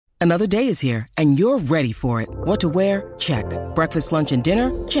Another day is here, and you're ready for it. What to wear? Check. Breakfast, lunch, and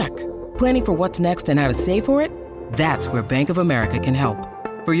dinner? Check. Planning for what's next and how to save for it? That's where Bank of America can help.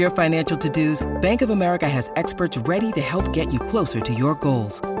 For your financial to-dos, Bank of America has experts ready to help get you closer to your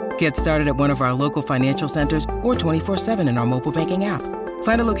goals. Get started at one of our local financial centers or 24/7 in our mobile banking app.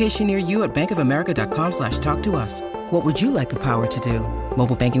 Find a location near you at bankofamerica.com/talktous. What would you like the power to do?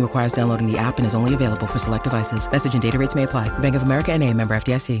 Mobile banking requires downloading the app and is only available for select devices. Message and data rates may apply. Bank of America N.A., member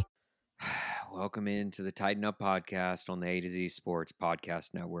FDIC. Welcome into the Tighten Up podcast on the A to Z Sports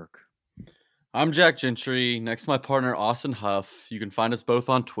Podcast Network. I'm Jack Gentry. Next to my partner, Austin Huff. You can find us both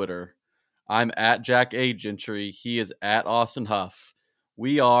on Twitter. I'm at Jack A. Gentry. He is at Austin Huff.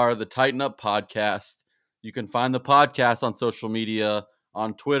 We are the Tighten Up podcast. You can find the podcast on social media,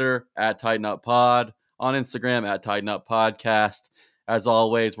 on Twitter at Tighten Up Pod, on Instagram at Tighten Up Podcast. As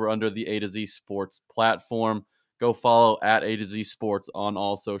always, we're under the A to Z Sports platform. Go follow at A to Z Sports on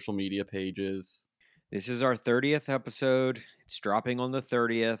all social media pages. This is our 30th episode. It's dropping on the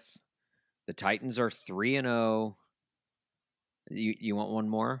 30th. The Titans are 3-0. You want one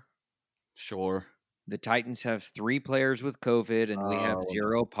more? Sure. The Titans have 3 players with COVID, and we have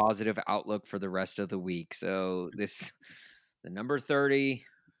 0 positive outlook for the rest of the week. So the number 30,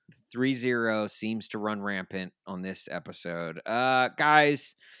 3-0 seems to run rampant on this episode.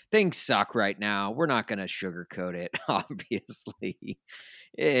 Guys, things suck right now. We're not going to sugarcoat it, obviously.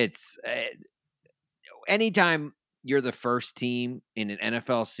 It's anytime you're the first team in an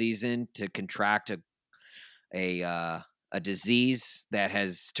NFL season to contract a disease that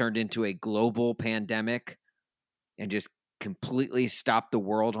has turned into a global pandemic and just completely stopped the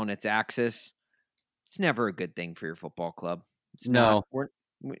world on its axis, it's never a good thing for your football club. It's not.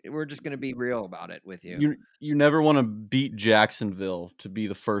 We're just going to be real about it with you. You never want to beat Jacksonville to be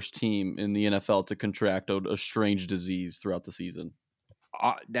the first team in the NFL to contract a strange disease throughout the season.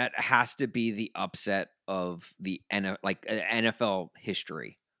 That has to be the upset of the NFL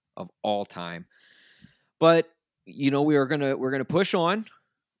history of all time. But we're gonna push on.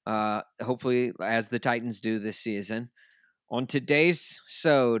 Hopefully, as the Titans do this season. On today's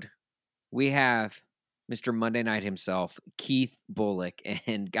episode, we have Mr. Monday Night himself, Keith Bulluck.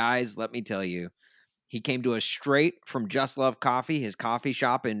 And guys, let me tell you, he came to us straight from Just Love Coffee, his coffee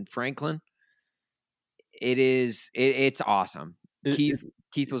shop in Franklin. It's awesome.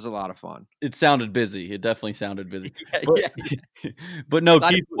 Keith was a lot of fun. It sounded busy. It definitely sounded busy. Yeah. But no,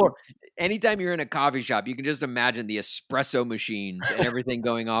 Keith. Anytime you're in a coffee shop, you can just imagine the espresso machines and everything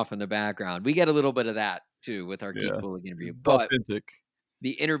going off in the background. We get a little bit of that too with our Keith Bulluck interview. But authentic.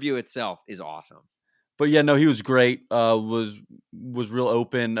 The interview itself is awesome. But yeah, no, he was great. Was real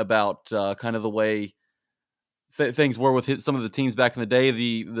open about kind of the way things were with some of the teams back in the day.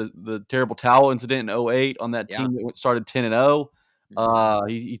 The terrible towel incident in 2008 on that team that started 10-0.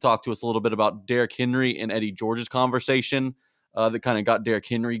 He talked to us a little bit about Derrick Henry and Eddie George's conversation that kind of got Derrick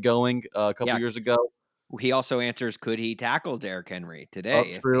Henry going a couple years ago. He also answers, could he tackle Derrick Henry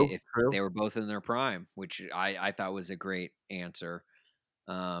today if they were both in their prime, which I thought was a great answer.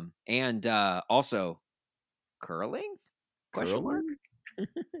 And also, curling? Question mark?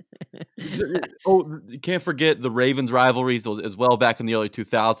 You can't forget the Ravens rivalries as well back in the early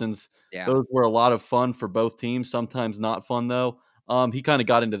 2000s. Yeah. Those were a lot of fun for both teams, sometimes not fun, though. He kind of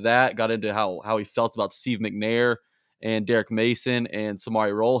got into how he felt about Steve McNair and Derek Mason and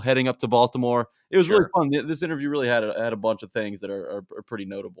Samari Rolle heading up to Baltimore. It was really fun. This interview really had a bunch of things that are pretty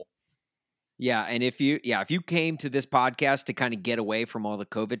notable. Yeah, and if you came to this podcast to kind of get away from all the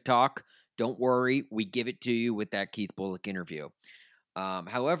COVID talk, don't worry, we give it to you with that Keith Bulluck interview.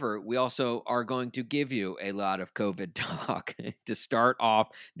 However, we also are going to give you a lot of COVID talk to start off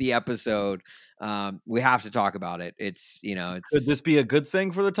the episode. We have to talk about it. Could this be a good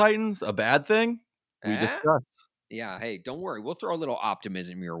thing for the Titans? A bad thing? We discuss. Yeah. Hey, don't worry. We'll throw a little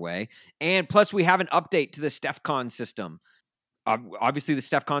optimism your way. And plus, we have an update to the StefCon system. Obviously, the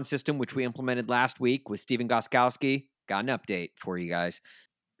StefCon system, which we implemented last week with Steven Gostkowski, got an update for you guys.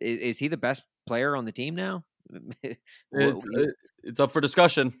 Is he the best player on the team now? It's up for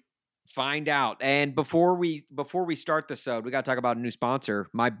discussion. Find out. And before we start the show, we got to talk about a new sponsor,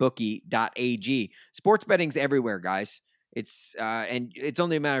 mybookie.ag. Sports betting's everywhere, guys. It's and it's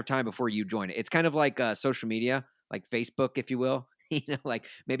only a matter of time before you join it. It's kind of like social media, like Facebook, if you will. Like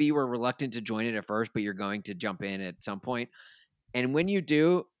maybe you were reluctant to join it at first, but you're going to jump in at some point. And when you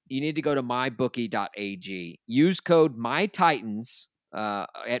do, you need to go to mybookie.ag. Use code MyTitans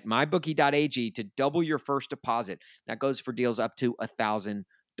at mybookie.ag to double your first deposit. That goes for deals up to $1,000.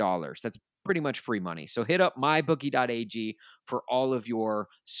 That's pretty much free money. So hit up mybookie.ag for all of your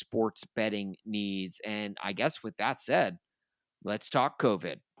sports betting needs. And I guess with that said, let's talk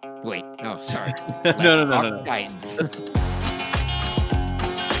COVID. Wait. Oh, sorry. No, Let's no, no, talk no, no. Titans.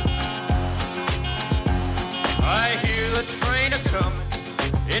 I hear the train a-comin',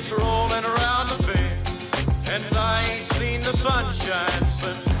 it's rolling around the bend, and I ain't seen the sunshine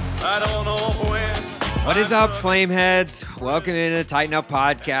since I don't know when. What is up, Flameheads? Welcome into the Tighten Up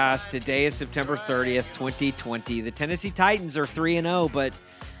Podcast. Today is September 30th, 2020. The Tennessee Titans are 3-0, but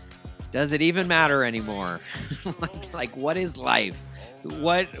does it even matter anymore? like, what is life?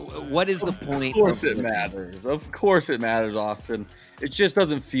 What is the point? Of course it matters. Of course it matters, Austin. It just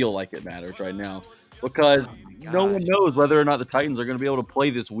doesn't feel like it matters right now because no one knows whether or not the Titans are going to be able to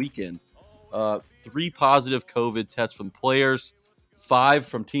play this weekend. 3 positive COVID tests from players, 5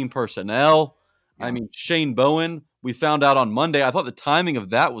 from team personnel. Yeah. I mean, Shane Bowen, we found out on Monday. I thought the timing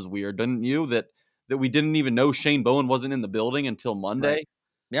of that was weird, didn't you? That we didn't even know Shane Bowen wasn't in the building until Monday. Right.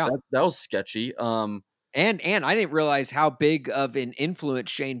 Yeah. That was sketchy. And I didn't realize how big of an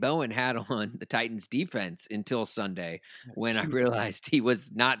influence Shane Bowen had on the Titans defense until Sunday when I realized he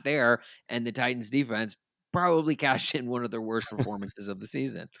was not there and the Titans defense probably cashed in one of their worst performances of the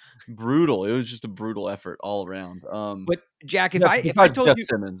season. Brutal. It was just a brutal effort all around. But Jack, if I besides told Jeff you,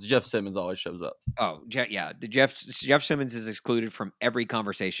 Simmons, Jeff Simmons always shows up. oh yeah, the Jeff Simmons is excluded from every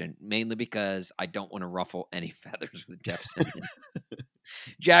conversation, mainly because I don't want to ruffle any feathers with Jeff Simmons.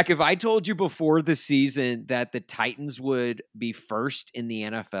 Jack, if I told you before the season that the Titans would be first in the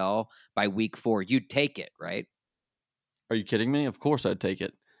NFL by week 4, you'd take it, right? Are you kidding me? Of course I'd take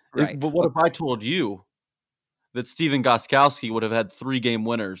it. Right. But what if I told you that Steven Gostkowski would have had 3-game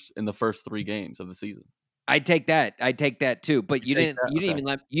winners in the first 3 games of the season? I'd take that. I'd take that too. But you didn't Okay.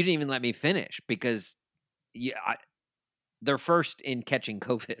 even let me finish because they're first in catching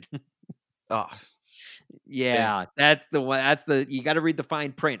COVID. Ah, Yeah, that's the one. That's the you got to read the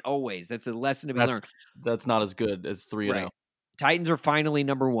fine print always. That's a lesson to be learned. that's not as good as 3-0. Right. Titans are finally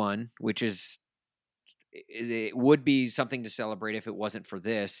number 1, which is it would be something to celebrate if it wasn't for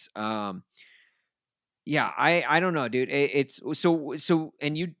this. Yeah, I don't know, dude. It's so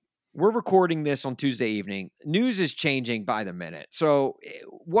and we're recording this on Tuesday evening. News is changing by the minute. So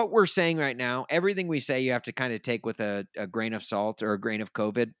what we're saying right now, everything we say, you have to kind of take with a grain of salt or a grain of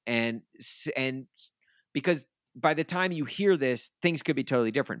COVID, and because by the time you hear this, things could be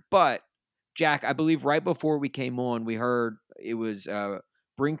totally different. But Jack, I believe right before we came on, we heard it was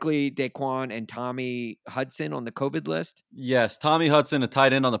Brinkley, Daquan, and Tommy Hudson on the COVID list. Yes, Tommy Hudson, a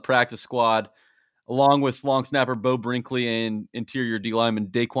tight end on the practice squad, along with long snapper Bo Brinkley and interior D lineman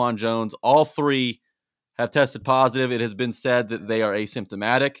Daquan Jones. All 3 have tested positive. It has been said that they are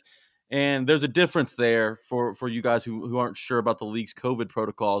asymptomatic. And there's a difference there for you guys who aren't sure about the league's COVID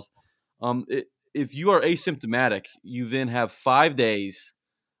protocols. If you are asymptomatic, you then have 5 days.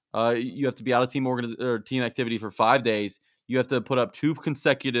 You have to be out of team activity for 5 days. You have to put up 2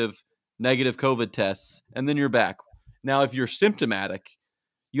 consecutive negative COVID tests, and then you're back. Now, if you're symptomatic,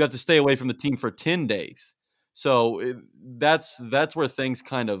 you have to stay away from the team for 10 days. So that's where things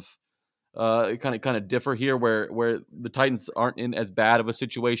kind of differ here, where the Titans aren't in as bad of a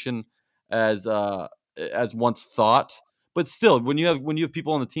situation as once thought. But still, when you have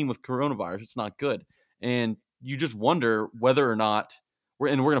people on the team with coronavirus, it's not good, and you just wonder whether or not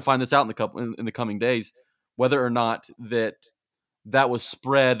we're going to find this out in the coming days, whether or not that was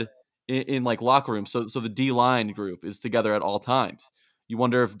spread in like locker rooms. So the D line group is together at all times. You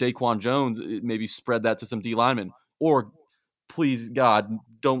wonder if Daquan Jones maybe spread that to some D linemen, or please God,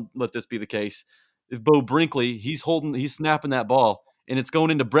 don't let this be the case. If Bo Brinkley, he's snapping that ball, and it's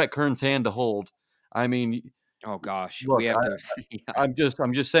going into Brett Kern's hand to hold. I mean, Oh gosh, look, we have to. I'm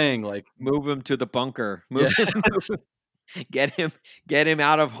just saying, like, move him to the bunker. Yeah. Get him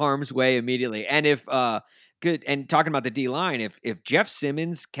out of harm's way immediately. And if good, and talking about the D line, if Jeff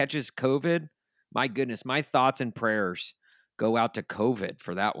Simmons catches COVID, my goodness, my thoughts and prayers go out to COVID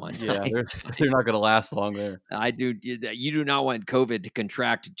for that one. Yeah, they're not going to last long there. I do. You do not want COVID to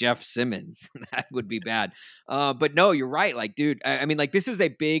contract Jeff Simmons. That would be bad. But no, you're right. Like, dude, I mean, like, this is a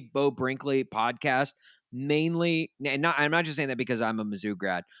big Bo Brinkley podcast. Mainly, and I'm not just saying that because I'm a Mizzou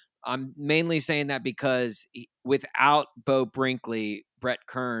grad. I'm mainly saying that because without Bo Brinkley, Brett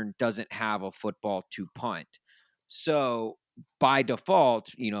Kern doesn't have a football to punt. So by default,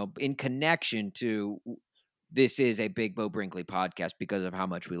 in connection to this is a big Bo Brinkley podcast because of how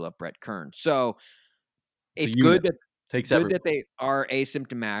much we love Brett Kern. So it's good that that they are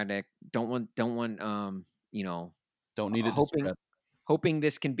asymptomatic. Don't want don't need it to spread. Hoping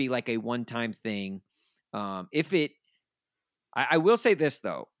this can be like a one-time thing. I will say this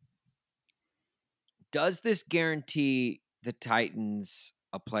though. Does this guarantee the Titans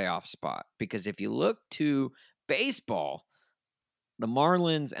a playoff spot? Because if you look to baseball, the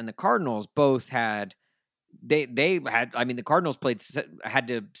Marlins and the Cardinals both had the Cardinals had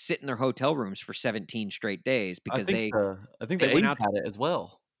to sit in their hotel rooms for 17 straight days because they I think they the went A's out. had it as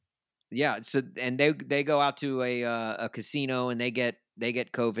well. Yeah, so and they go out to a casino and they get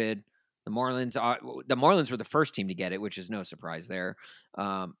COVID. The Marlins were the first team to get it, which is no surprise there.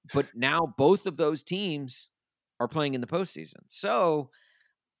 But now both of those teams are playing in the postseason. So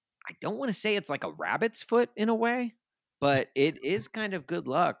I don't want to say it's like a rabbit's foot in a way, but it is kind of good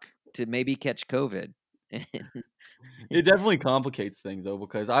luck to maybe catch COVID. It definitely complicates things though,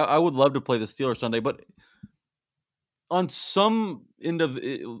 because I would love to play the Steelers Sunday, but on some end of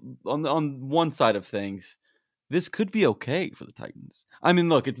on one side of things, this could be okay for the Titans. I mean,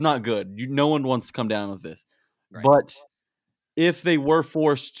 look, it's not good. No one wants to come down with this, Right. but if they were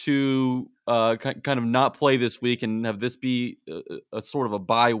forced to kind of not play this week and have this be a sort of a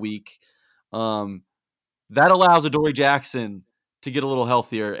bye week, that allows Adoree Jackson to get a little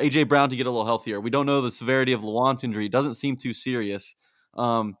healthier, A.J. Brown to get a little healthier. We don't know the severity of Lawant's injury. It doesn't seem too serious.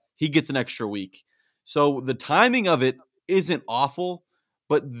 He gets an extra week. So the timing of it isn't awful,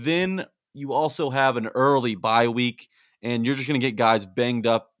 but then you also have an early bye week, and you're just going to get guys banged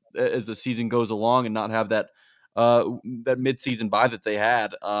up as the season goes along and not have that midseason bye that they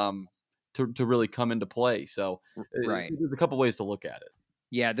had to really come into play. So Right. there's a couple ways to look at it.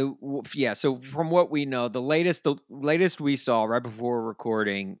 Yeah, so from what we know, the latest we saw right before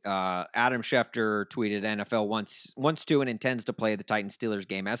recording, Adam Schefter tweeted NFL wants to and intends to play the Titans Steelers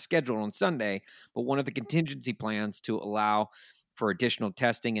game as scheduled on Sunday, but one of the contingency plans to allow for additional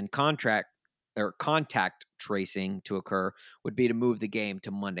testing and contact tracing to occur would be to move the game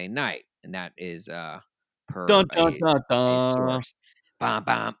to Monday night, and that is per Dun, dun, dun, a dun. source. Bam,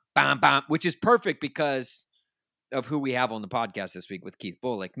 bam, bam, bam, which is perfect because of who we have on the podcast this week with Keith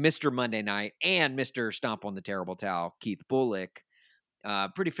Bulluck, Mr. Monday Night and Mr. Stomp on the Terrible Towel, Keith Bulluck.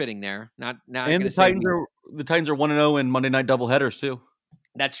 Pretty fitting there. Not And going to say the Titans are 1-0 in Monday night doubleheaders too.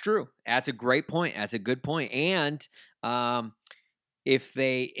 That's true. That's a great point. That's a good point. And if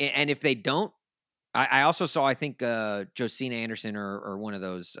they don't, I also saw Josina Anderson or one of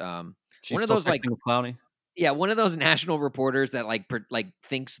those She's one of still those like texting with Clowney. yeah, one of those national reporters that like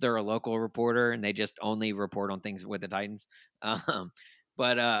thinks they're a local reporter and they just only report on things with the Titans.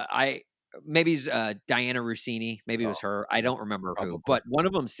 But maybe it's Diana Rossini, maybe it was her. I don't remember who, Probably. but one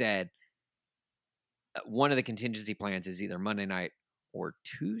of them said one of the contingency plans is either Monday night or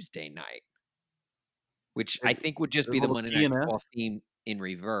Tuesday night, which I think would just be the Monday Night Football theme in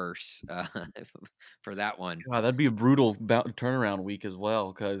reverse for that one. God, that'd be a brutal turnaround week as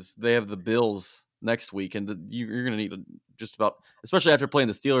well because they have the Bills next week, and you're going to need just about, especially after playing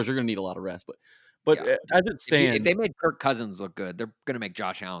the Steelers, you're going to need a lot of rest. But Yeah. as it stands, if they made Kirk Cousins look good, they're going to make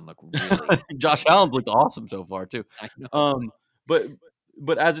Josh Allen look really. Josh Allen's looked awesome so far too. I know.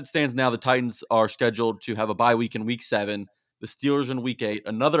 But as it stands now, the Titans are scheduled to have a bye week in Week 7. The Steelers in Week 8.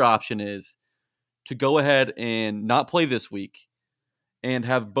 Another option is to go ahead and not play this week and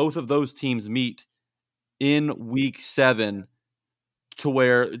have both of those teams meet in Week 7 to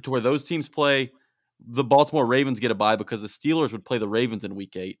where those teams play. The Baltimore Ravens get a bye because the Steelers would play the Ravens in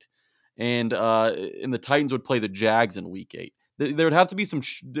Week 8, and the Titans would play the Jags in Week 8. There would have to be some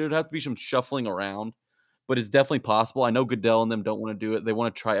shuffling around, but it's definitely possible. I know Goodell and them don't want to do it. They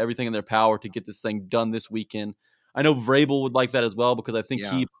want to try everything in their power to get this thing done this weekend. I know Vrabel would like that as well because I think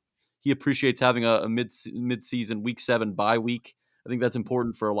he appreciates having a mid-season Week 7 bye week. I think that's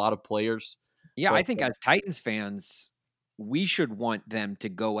important for a lot of players. Yeah, I think as Titans fans, we should want them to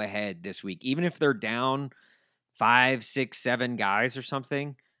go ahead this week, even if they're down 5, 6, 7 guys or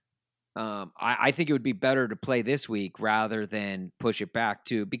something. I think it would be better to play this week rather than push it back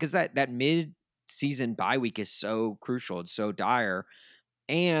too, because that mid-season bye week is so crucial. It's so dire,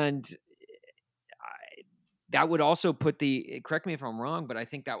 and that would also put correct me if I'm wrong, but I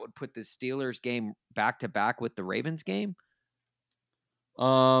think that would put the Steelers game back to back with the Ravens game.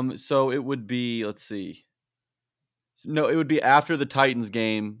 So it would be, let's see. No, it would be after the Titans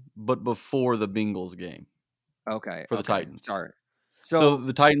game, but before the Bengals game. Okay. For the Titans. Sorry. So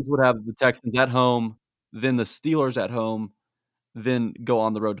the Titans would have the Texans at home, then the Steelers at home, then go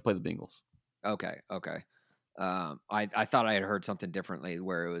on the road to play the Bengals. Okay. I thought I had heard something differently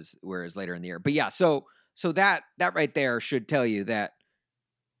where it was later in the year. But yeah, so that right there should tell you that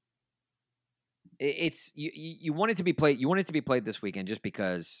it's you want it to be played. You want it to be played this weekend just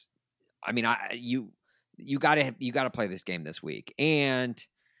because. I mean, you got to play this game this week, and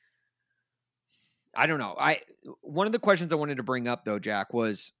I don't know. One of the questions I wanted to bring up though, Jack,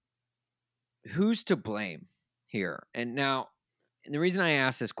 was who's to blame here? And now, the reason I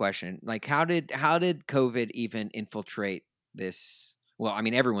asked this question, like, how did COVID even infiltrate this. Well, I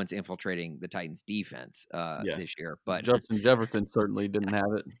mean, everyone's infiltrating the Titans defense Yeah. this year, but Justin Jefferson certainly didn't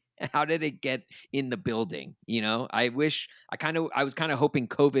have it. how did it get in the building? I was kind of hoping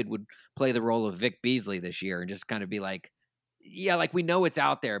COVID would play the role of Vic Beasley this year and just kind of be like, yeah, like we know it's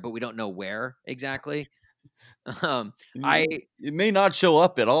out there, but we don't know where exactly. I It may not show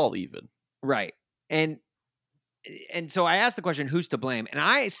up at all, even. Right. And so I asked the question, who's to blame? And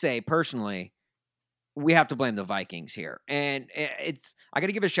I say personally, we have to blame the Vikings here. And I got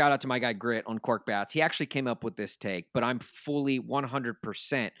to give a shout out to my guy Grit on Cork Bats. He actually came up with this take, but I'm fully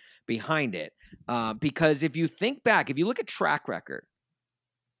 100% behind it. Because if you think back, if you look at track record,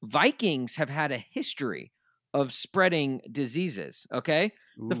 Vikings have had a history of spreading diseases. Okay.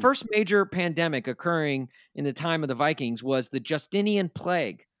 The Ooh. first major pandemic occurring in the time of the Vikings was the Justinian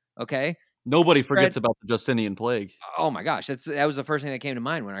plague. Okay. Nobody Spread- forgets about the Justinian plague. Oh my gosh, that was the first thing that came to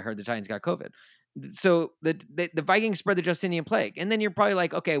mind when I heard the Titans got COVID. So the Vikings spread the Justinian plague, and then you're probably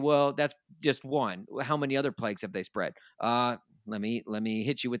like, okay, well that's just one. How many other plagues have they spread? Let me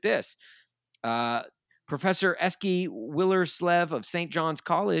hit you with this. Professor Eski Willerslev of St. John's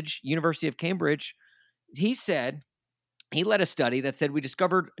College, University of Cambridge, he led a study that said we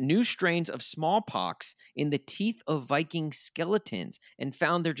discovered new strains of smallpox in the teeth of Viking skeletons and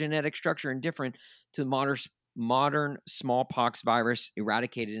found their genetic structure indifferent to the modern smallpox virus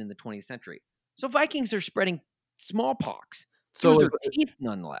eradicated in the 20th century. So Vikings are spreading smallpox through their teeth,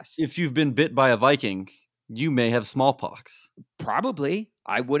 nonetheless. If you've been bit by a Viking, you may have smallpox. Probably.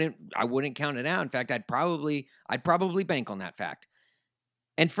 I wouldn't count it out. In fact, I'd probably bank on that fact.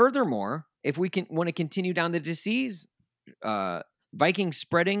 And furthermore, if we want to continue down the disease Viking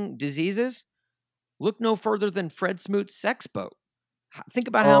spreading diseases, look no further than Fred Smoot's sex boat. Think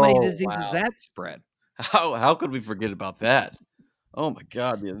about how many diseases that spread. How could we forget about that? Oh my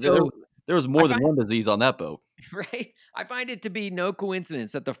God. Yeah. So, there was more than one disease on that boat. Right? I find it to be no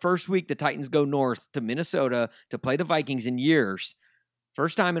coincidence that the first week the Titans go north to Minnesota to play the Vikings in years,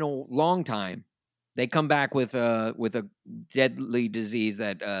 first time in a long time, they come back with a deadly disease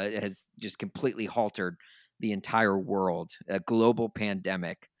that has just completely halted the entire world, a global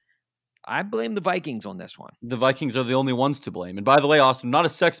pandemic. I blame the Vikings on this one. The Vikings are the only ones to blame. And by the way, Austin, not a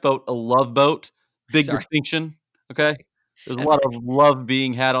sex boat, a love boat. Big distinction. Okay. There's a lot of love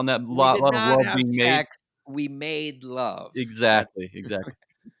being had on that. Lot of love being made. We made love. Exactly.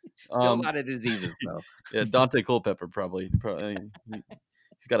 Still a lot of diseases, though. Yeah, Dante Culpepper probably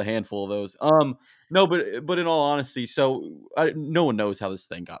he's got a handful of those. No, but in all honesty, so no one knows how this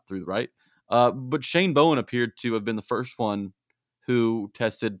thing got through, right? But Shane Bowen appeared to have been the first one who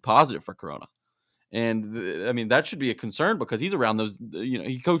tested positive for corona, and I mean that should be a concern because he's around those.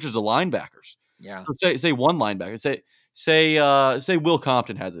 He coaches the linebackers. Yeah. So say one linebacker. Say Will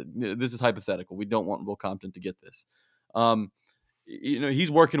Compton has it. This is hypothetical. We don't want Will Compton to get this. He's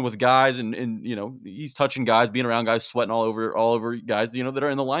working with guys and he's touching guys, being around guys, sweating all over guys, that are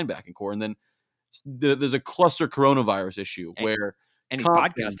in the linebacking core. And then there's a cluster coronavirus issue where he's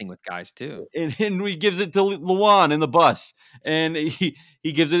podcasting with guys too. And he gives it to Luan in the bus. And he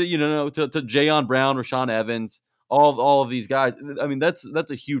gives it, to Jayon Brown, Rashaan Evans, all of these guys. I mean, that's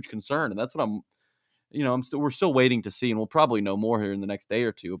a huge concern. And that's what we're still waiting to see. And we'll probably know more here in the next day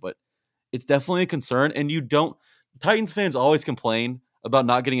or two, but it's definitely a concern. And Titans fans always complain about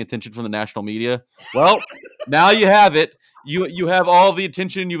not getting attention from the national media. Well, now you have it. You have all the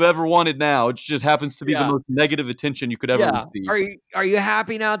attention you've ever wanted now. It just happens to be the most negative attention you could ever receive. Are you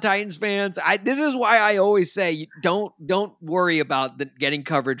happy now, Titans fans? This is why I always say don't worry about getting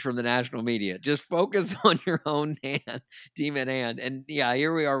coverage from the national media. Just focus on your own team at hand. And yeah,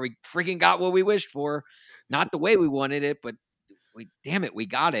 here we are. We freaking got what we wished for. Not the way we wanted it, but we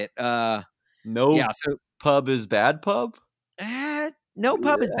got it. Pub is bad pub? No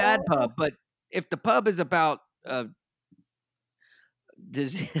pub is bad pub, but if the pub is about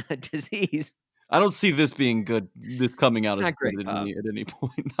disease, I don't see this being good. This coming out as great good pub. at any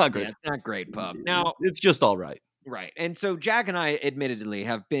point. Not great. Yeah, it's not great pub. Now it's just all right. Right. And so Jack and I admittedly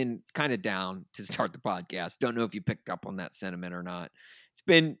have been kind of down to start the podcast. Don't know if you picked up on that sentiment or not.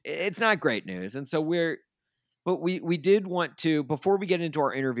 It's not great news. And so we did want to, before we get into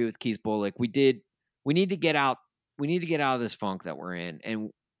our interview with Keith Bulluck, we need to get out of this funk that we're in, and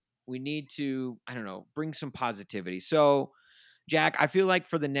we need to, bring some positivity. So Jack, I feel like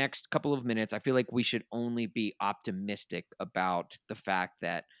for the next couple of minutes, I feel like we should only be optimistic about the fact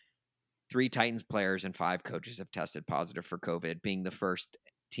that 3 Titans players and 5 coaches have tested positive for COVID, being the first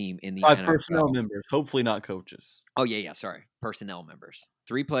team in the 5 NFL. personnel members, hopefully not coaches. Oh yeah, sorry. Personnel members.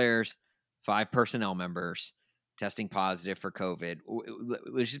 3 players, 5 personnel members testing positive for COVID.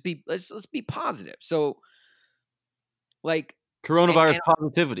 Let's be positive. So Like, Coronavirus and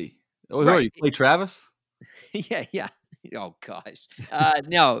positivity. Oh, who are right. you? Play Travis? Yeah. Oh gosh.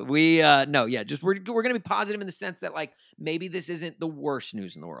 No, no, yeah, just we're gonna be positive in the sense that like maybe this isn't the worst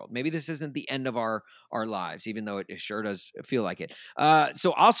news in the world. Maybe this isn't the end of our lives, even though it sure does feel like it.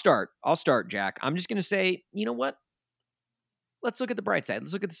 So I'll start, Jack. I'm just gonna say, you know what? Let's look at the bright side.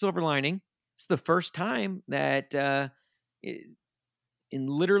 Let's look at the silver lining. It's the first time that in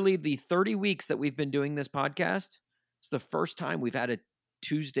literally the 30 weeks that we've been doing this podcast, it's the first time we've had a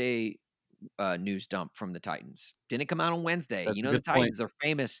Tuesday news dump from the Titans. Didn't come out on Wednesday. That's You a know, the good point. Titans are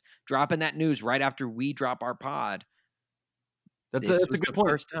famous dropping that news right after we drop our pod. That's This a was good the point.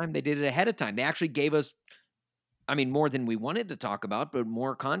 first time they did it ahead of time. They actually gave us, I mean, more than we wanted to talk about, but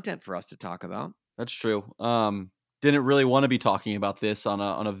more content for us to talk about. That's true. Didn't really want to be talking about this on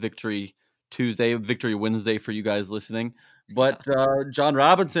a Victory Tuesday, Victory Wednesday for you guys listening. But John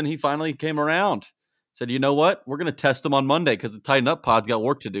Robinson, he finally came around. Said, you know what? We're gonna test him on Monday because the Tighten Up pod's got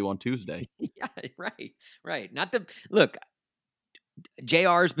work to do on Tuesday. Yeah, right. Not the look.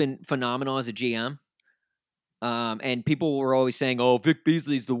 JR's been phenomenal as a GM. And people were always saying, "Oh, Vic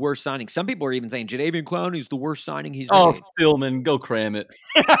Beasley's the worst signing." Some people are even saying Jadeveon Clowney's the worst signing he's Oh, made. Stillman, go cram it.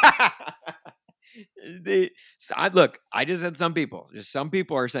 Look, I just said some people. Just some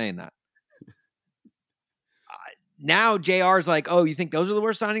people are saying that. Now JR's like, "Oh, you think those are the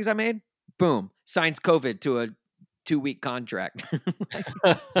worst signings I made?" Boom, signs COVID to a 2-week contract.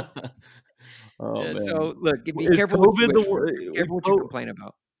 Oh man. So look, be Is careful what you COVID wish for. Be careful what you complain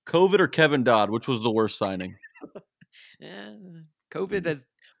about. COVID or Kevin Dodd, which was the worst signing? Eh, COVID has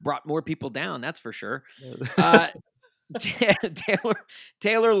brought more people down, that's for sure.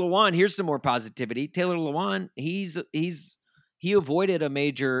 Taylor Lewan. Here's some more positivity. Taylor Lewan. He avoided a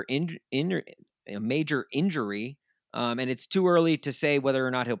major injury, and it's too early to say whether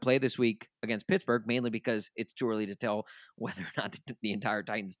or not he'll play this week against Pittsburgh. Mainly because it's too early to tell whether or not the entire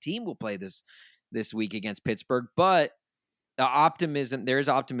Titans team will play this week against Pittsburgh. But there is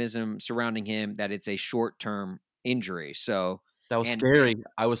optimism surrounding him that it's a short-term injury. So That was and scary.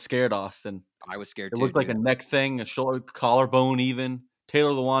 I was scared, Austin. I was scared It too, looked like dude. a neck thing, a shoulder, collarbone even.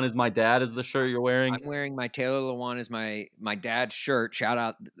 Taylor Lewan is my dad is the shirt you're wearing. I'm wearing my Taylor Lewan as my dad's shirt. Shout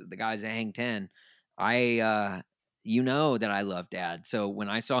out the guys at Hang 10. You know that I love Dad. So when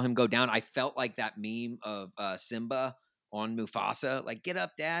I saw him go down, I felt like that meme of Simba on Mufasa, like "Get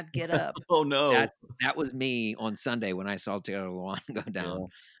up, Dad, get up." Oh no. That was me on Sunday when I saw Taylor Lewan go down.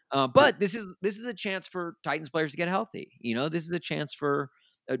 Yeah. But this is a chance for Titans players to get healthy. You know, this is a chance for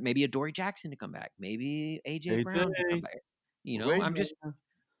maybe a Dory Jackson to come back, maybe AJ Brown to come AJ, back. You know, wait, I'm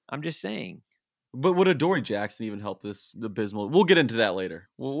just saying. but would Adoree Jackson even help this abysmal? We'll get into that later.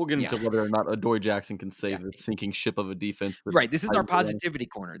 We'll get Yeah. into whether or not Adoree Jackson can save Yeah. the sinking ship of a defense. Right. This is our Titans are running. positivity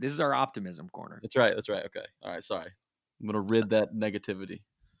corner. This is our optimism corner. That's right. Okay. All right. Sorry. I'm gonna rid that negativity.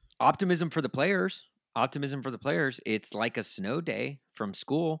 Optimism for the players. Optimism for the players. It's like a snow day from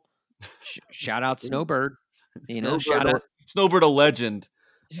school. Shout out Snowbird. You know, shout out Snowbird, a legend.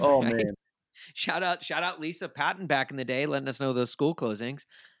 Oh right? man. Shout out Lisa Patton back in the day, letting us know those school closings.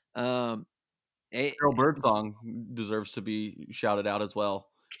 Carol Birdsong deserves to be shouted out as well.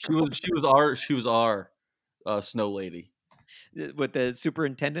 She was our snow lady. With the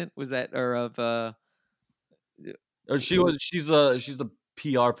superintendent was that or of She's the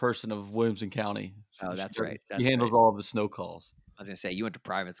PR person of Williamson County. oh, that's She right. handles all of the snow calls. I was gonna say you went to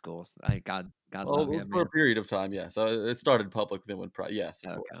private schools. God love Well, you, for a man. period of time, yes. It started public, then went private. Yes,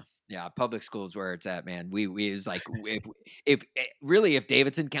 of Okay. course. Yeah, public schools where it's at, man. We was like if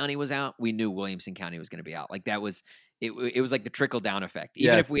Davidson County was out, we knew Williamson County was going to be out. Like that was it was like the trickle down effect.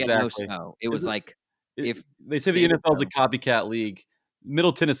 Even Yes, if we had no exactly. snow, it was like if They say the NFL is a copycat league.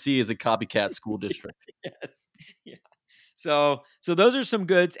 Middle Tennessee is a copycat school district. yes. Yeah. So those are some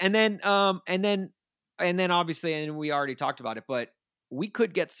goods. And then obviously, and we already talked about it, but we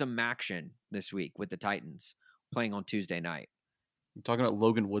could get some action this week with the Titans playing on Tuesday night. You talking about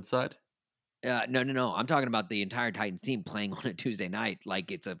Logan Woodside? No. I'm talking about the entire Titans team playing on a Tuesday night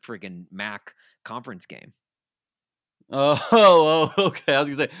like it's a freaking MAC conference game. Oh, okay. I was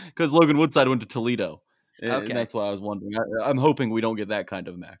gonna say because Logan Woodside went to Toledo, and Okay. that's why I was wondering. I'm hoping we don't get that kind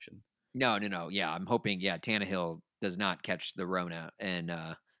of action. No. Yeah, I'm hoping. Yeah, Tannehill does not catch the Rona and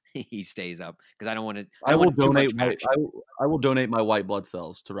he stays up because I don't want to. I will want too much donate my action. I will donate my white blood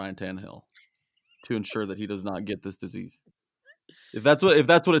cells to Ryan Tannehill to ensure that he does not get this disease. If that's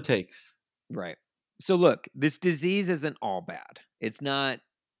what it takes. Right. So look, this disease isn't all bad. It's not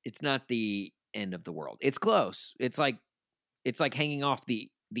the end of the world. It's close. It's like hanging off the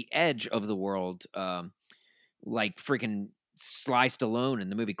edge of the world, like freaking Sly Stallone in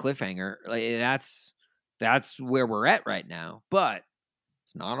the movie Cliffhanger. Like that's where we're at right now. But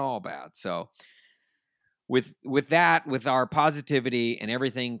it's not all bad. So with that, with our positivity and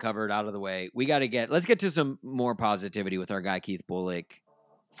everything covered out of the way, let's get to some more positivity with our guy Keith Bulluck,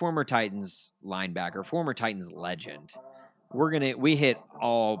 former Titans linebacker, former Titans legend. We hit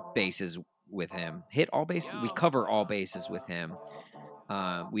all bases with him. We cover all bases with him.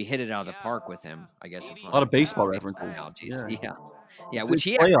 We hit it out of the park with him, I guess. A lot of baseball references. Analogies. Yeah. Yeah, It's which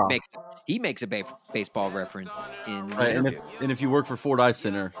he playoff. makes a baseball reference in the Right, interview. and if you work for Fordyce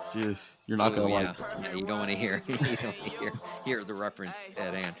Center, you're not going to like it. Yeah, you don't want to hear hear the reference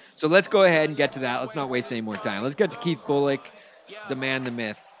at hand. So let's go ahead and get to that. Let's not waste any more time. Let's get to Keith Bulluck, the man, the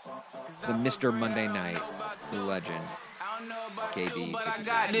myth, the Mr. Monday Night, the legend. KB. But I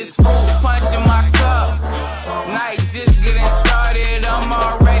got this full punch in my cup. Night just getting started. I'm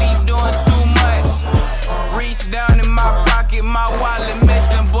already doing too much. Reach down in my pocket, my wallet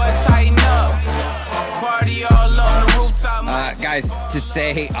missing, boy, tighten up. Party all on the rooftop. Guys, to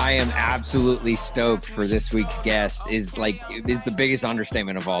say I am absolutely stoked for this week's guest is the biggest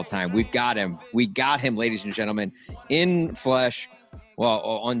understatement of all time. We got him, ladies and gentlemen, in flesh. Well,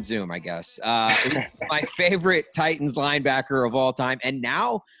 on Zoom, I guess. My favorite Titans linebacker of all time, and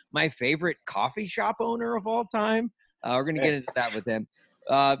now my favorite coffee shop owner of all time. We're going to get into that with him.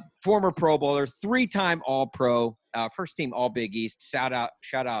 Former Pro Bowler, 3-time All-Pro, first team All Big East. Shout out,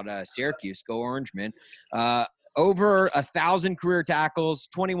 Syracuse, go Orangemen. Over 1,000 career tackles,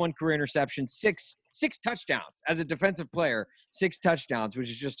 21 career interceptions, six touchdowns as a defensive player. 6 touchdowns, which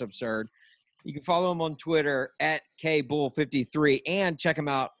is just absurd. You can follow him on Twitter at KBull53 and check him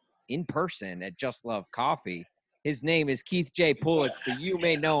out in person at Just Love Coffee. His name is Keith J. Bulluck, but you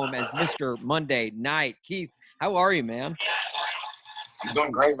may know him as Mr. Monday Night. Keith, how are you, man? I'm doing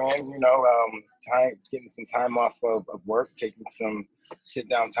great, man. Getting some time off of work, taking some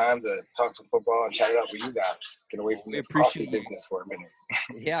sit-down time to talk some football and chat it up with you guys. Get away from this coffee business for a minute.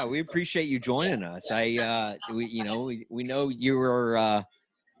 Yeah, we appreciate you joining us. We know you were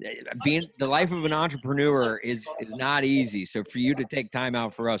being the life of an entrepreneur is not easy. So for you to take time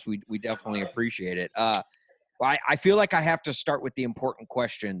out for us, we definitely appreciate it. I feel like I have to start with the important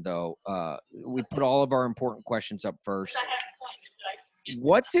question, though. We put all of our important questions up first.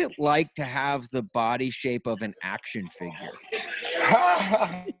 What's it like to have the body shape of an action figure?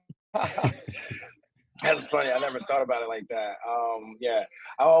 That's funny. I never thought about it like that.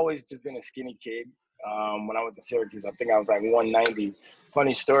 I've always just been a skinny kid. When I went to Syracuse, I think I was like 190.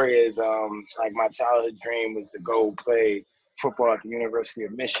 Funny story is, my childhood dream was to go play football at the University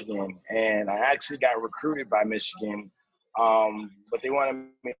of Michigan, and I actually got recruited by Michigan, but they wanted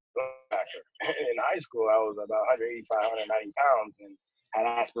me to go back. In high school, I was about 185, 190 pounds, and had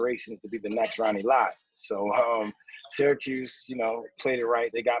aspirations to be the next Ronnie Lott. So Syracuse, played it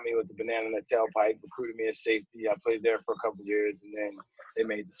right. They got me with the banana in the tailpipe, recruited me as safety. I played there for a couple of years, and then they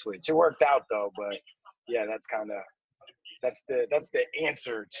made the switch. It worked out though, but yeah, that's the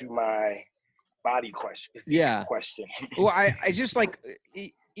answer to my body question. Yeah. Question. Well, I just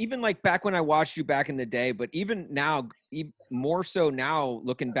even back when I watched you back in the day, but even now, more so now,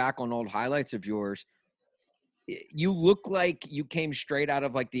 looking back on old highlights of yours, you look like you came straight out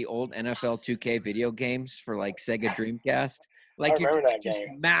of the old NFL 2K video games for Sega Dreamcast. I remember that just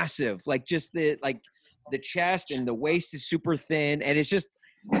game. massive, just the chest and the waist is super thin, and it's just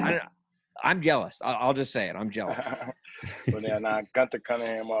I'm jealous. I'll just say it. I'm jealous. But yeah, Gunther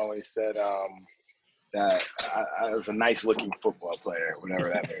Cunningham always said that I was a nice looking football player, whatever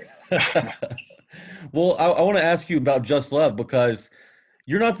that means. Well, I want to ask you about Just Love, because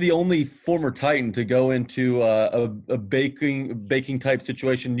you're not the only former Titan to go into a baking type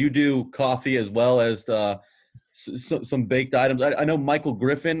situation. You do coffee as well as some baked items. I know Michael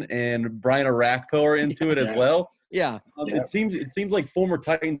Griffin and Brian Arakpo are into it as well. Yeah. It seems like former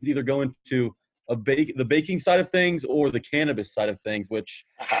Titans either go into the baking side of things or the cannabis side of things, which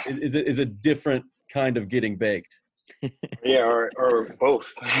is a different kind of getting baked. Yeah, or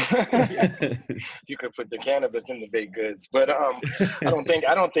both. You could put the cannabis in the baked goods, but I don't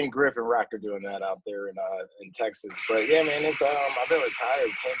think Griff and Rock are doing that out there in Texas. But yeah, man, it's I've been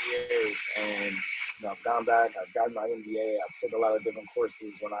retired 10 years, and I've gone back. I've gotten my MBA. I've took a lot of different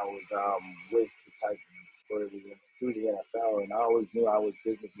courses when I was with the Titans through the NFL, and I always knew I was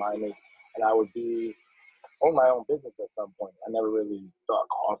business minded, and I would own my own business at some point. I never really thought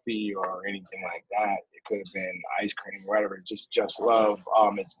coffee or anything like that. It could have been ice cream, whatever. Just Love.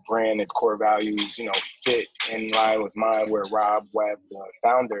 Its brand, its core values, fit in line with mine. Where Rob Webb, the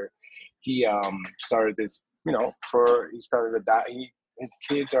founder, he started this. His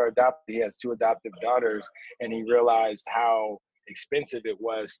kids are adopted. He has 2 adoptive daughters, and he realized how expensive it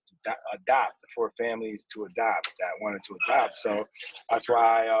was to adopt, for families to adopt that wanted to adopt. So that's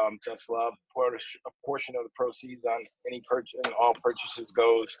why Just Love, a portion of the proceeds on any purchase and all purchases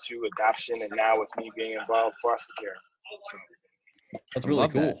goes to adoption, and now with me being involved, foster care. So. That's really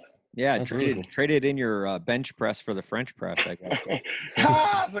cool. That. Yeah, That's really cool. traded in your bench press for the French press, I guess.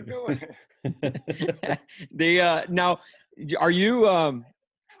 That's a good one. Now, are you?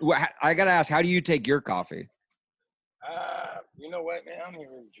 I gotta ask, how do you take your coffee? You know what, man? I don't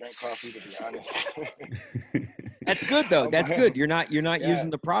even really drink coffee, to be honest. That's good though. That's good. You're not using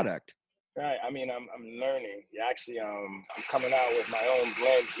the product. Right. I mean, I'm learning. Actually, I'm coming out with my own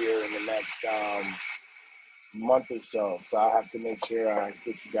blend here in the next month or so. So I'll have to make sure I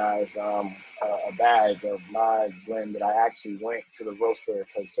get you guys a bag of my blend that I actually went to the roaster,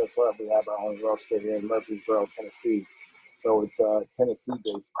 because Just Love, we have our own roaster here in Murfreesboro, Tennessee. So it's a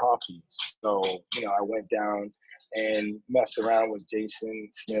Tennessee-based coffee. So, I went down and messed around with Jason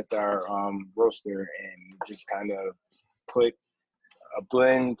Smith, our roaster, and just kind of put a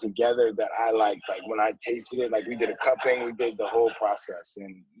blend together that I liked. Like when I tasted it, like we did a cupping, we did the whole process,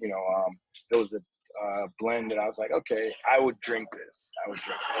 and it was a blend that I was like, okay, I would drink this.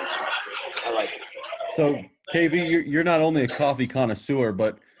 I like it. So, KB, you're not only a coffee connoisseur,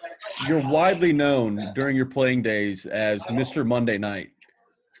 but you're widely known during your playing days as Mr. Monday Night.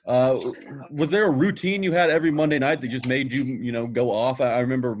 Was there a routine you had every Monday night that just made you, go off? I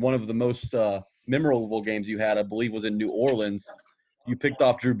remember one of the most memorable games you had, I believe, was in New Orleans. You picked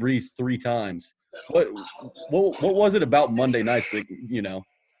off Drew Brees 3 times. What was it about Monday nights that,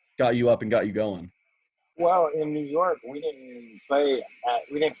 got you up and got you going? Well, in New York, we didn't play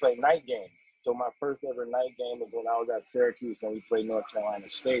night games. So my first ever night game was when I was at Syracuse and we played North Carolina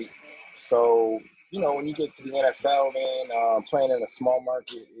State. So, when you get to the NFL, man, playing in a small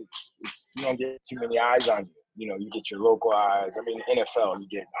market, you don't get too many eyes on you. You get your local eyes. I mean, NFL, you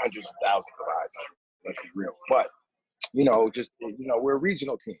get hundreds of thousands of eyes on you. Let's be real. But, we're a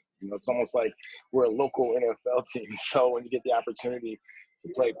regional team. It's almost like we're a local NFL team. So when you get the opportunity to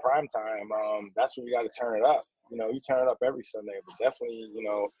play primetime, that's when you got to turn it up. You turn it up every Sunday, but definitely,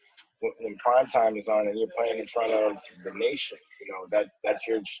 when primetime is on and you're playing in front of the nation, that's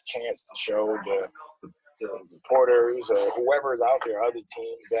your chance to show the reporters or whoever is out there, other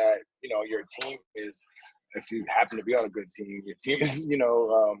teams, that, your team is, if you happen to be on a good team, your team is,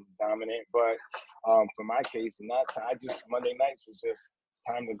 dominant. But for my case, and Monday nights was just, it's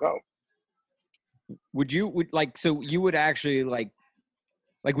time to go. Would you actually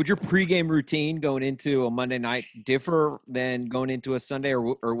would your pregame routine going into a Monday night differ than going into a Sunday,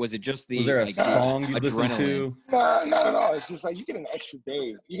 or was it just was there a song you listened to? No, not at all. It's just like you get an extra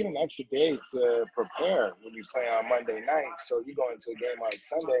day. You get an extra day to prepare when you play on Monday night. So you go into a game on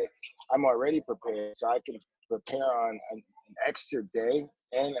Sunday, I'm already prepared, so I can prepare on an extra day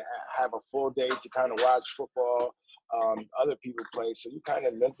and have a full day to kind of watch football. Other people play, so you kind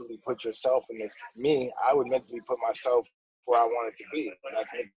of mentally put yourself in this. I would mentally put myself where I want it to be, and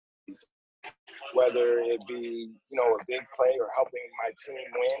that's me. Whether it be, a big play or helping my team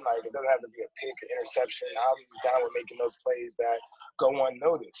win, like it doesn't have to be a pick or interception. I'll be down with making those plays that go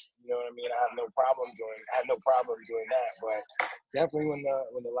unnoticed. You know what I mean? I have no problem doing that. But definitely when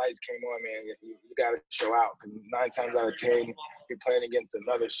the lights came on, man, you got to show out. 'Cause 9 times out of 10, you're playing against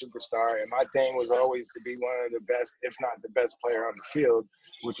another superstar. And my thing was always to be one of the best, if not the best player on the field,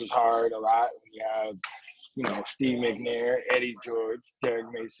 which was hard a lot when you have Steve McNair, Eddie George, Derek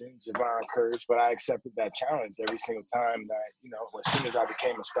Mason, Javon Curtis, but I accepted that challenge every single time that, as soon as I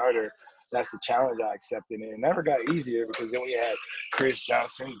became a starter, that's the challenge I accepted. And it never got easier because then we had Chris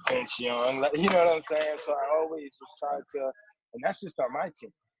Johnson, Vince Young, you know what I'm saying? So I always just tried to, and that's just on my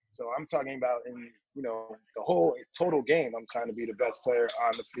team. So I'm talking about in, the whole total game, I'm trying to be the best player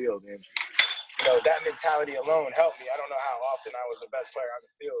on the field. And, that mentality alone helped me. I don't know how often I was the best player on the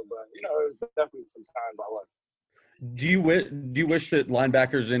field, but, it was definitely some times I was. Do you wish that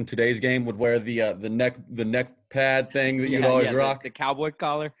linebackers in today's game would wear the neck pad thing that you'd always rock? The cowboy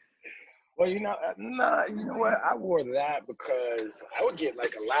collar? Well, you know what? I wore that because I would get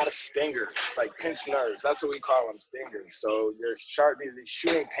like a lot of stingers, like pinched nerves. That's what we call them, stingers. So your these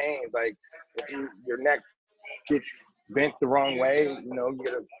shooting pains, like if your neck gets bent the wrong way, you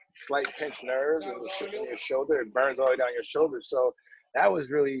get a slight pinched nerve in your shoulder. It burns all the way down your shoulder. So that was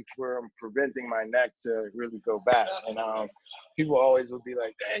really where I'm preventing my neck to really go back. And people always would be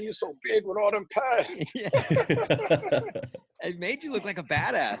like, "Man, you're so big with all them pads." It made you look like a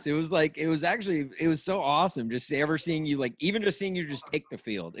badass. It was so awesome just seeing you, even just seeing you just take the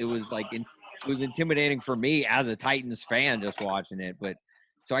field. It was it was intimidating for me as a Titans fan just watching it. But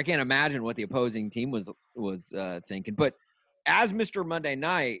so I can't imagine what the opposing team was thinking. But as Mr. Monday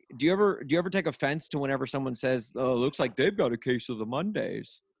Night, do you ever take offense to whenever someone says, "Oh, it looks like they've got a case of the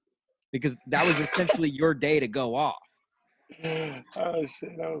Mondays," because that was essentially your day to go off. Oh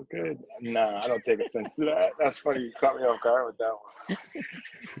shit, that was good. Nah, I don't take offense to that. That's funny. You caught me off guard with that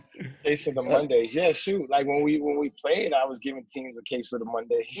one. Case of the Mondays. Yeah, shoot. Like when we played, I was giving teams a case of the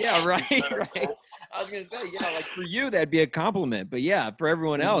Mondays. Yeah, right. I was gonna say, yeah, like for you that'd be a compliment, but yeah, for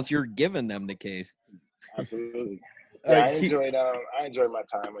everyone else, you're giving them the case. Absolutely. Yeah, I enjoyed my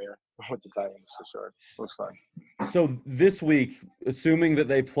time here with the Titans for sure. It was fun. So this week, assuming that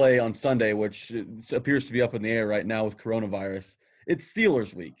they play on Sunday, which appears to be up in the air right now with coronavirus, it's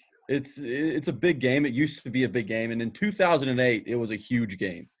Steelers week. It's a big game. It used to be a big game, and in 2008, it was a huge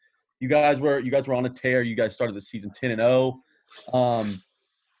game. You guys were on a tear. You guys started the season 10-0.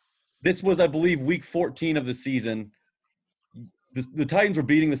 This was, I believe, week 14 of the season. The Titans were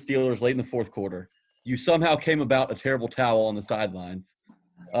beating the Steelers late in the fourth quarter. You somehow came about a terrible towel on the sidelines.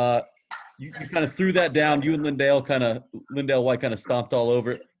 You kind of threw that down. You and Lindale White kind of stomped all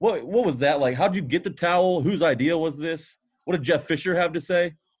over it. What was that like? How'd you get the towel? Whose idea was this? What did Jeff Fisher have to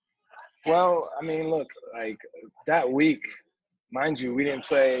say? Well, I mean, look, like that week, mind you, we didn't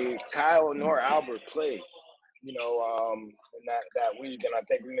play. Kyle nor Albert played, in that week, and I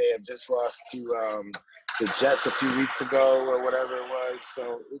think we may have just lost to the Jets a few weeks ago or whatever it was.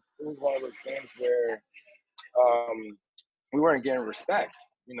 So it was one of those games where we weren't getting respect.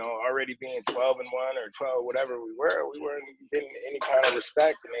 Already being 12-1 or 12, whatever we weren't getting any kind of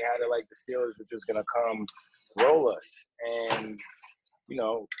respect, and they had it like the Steelers were just gonna come roll us. And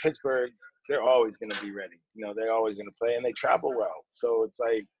Pittsburgh, they're always gonna be ready. They're always gonna play, and they travel well. So it's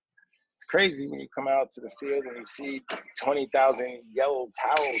like it's crazy when you come out to the field and you see 20,000 yellow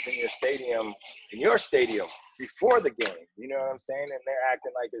towels in your stadium before the game. You know what I'm saying? And they're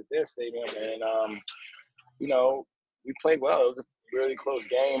acting like it's their stadium. And we played well. It was a really close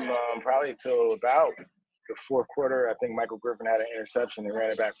game, probably until about the fourth quarter. I think Michael Griffin had an interception and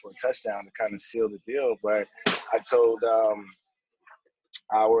ran it back for a touchdown to kind of seal the deal. But I told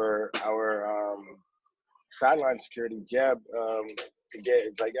our sideline security, Jeb,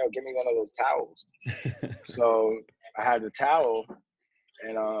 it's like, yo, give me one of those towels. So I had the towel,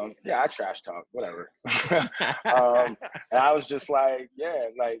 and I trash talk, whatever. And I was just like,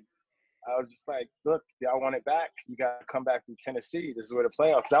 look, y'all want it back? You got to come back through Tennessee. This is where the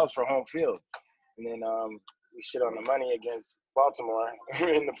playoffs. That was for home field. And then we shit on the money against Baltimore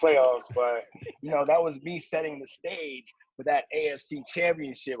in the playoffs. But, that was me setting the stage for that AFC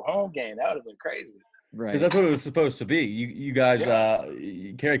Championship home game. That would have been crazy. Right. Because that's what it was supposed to be. You guys,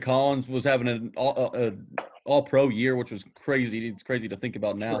 Kerry Collins was having an all-pro year, which was crazy. It's crazy to think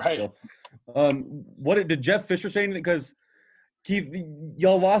about now. Right. Still. What did Jeff Fisher say anything? Because Keith,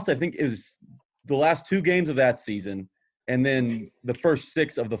 y'all lost, I think it was the last 2 games of that season and then the first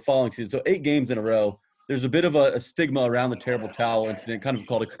 6 of the following season. So 8 games in a row. There's a bit of a stigma around the terrible towel incident, kind of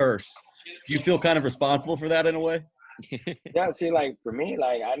called a curse. Do you feel kind of responsible for that in a way? Yeah, see, like for me,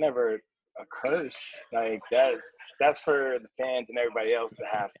 like I never a curse. Like that's for the fans and everybody else to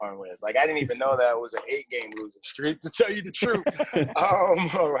have fun with. Like I didn't even know that it was an 8-game losing streak, to tell you the truth.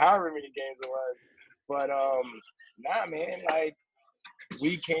 Or however many games it was. But nah, man, like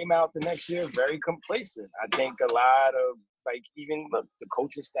we came out the next year very complacent. I think a lot of even the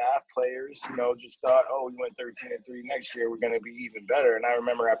coaching staff, players, just thought, oh, we went 13-3 next year, we're gonna be even better. And I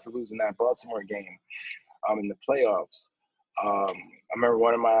remember after losing that Baltimore game in the playoffs, I remember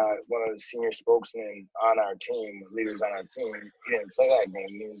one of the senior spokesmen on our team, leaders on our team, he didn't play that game.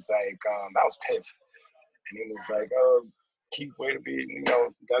 He was like, I was pissed. And he was like, oh, Keith, way to be,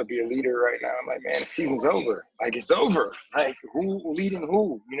 got to be a leader right now. I'm like, man, the season's over. Like, it's over. Like, who leading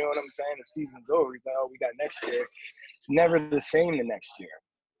who? You know what I'm saying? The season's over. He's like, oh, we got next year. It's never the same the next year.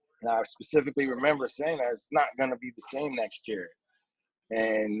 And I specifically remember saying that it's not going to be the same next year.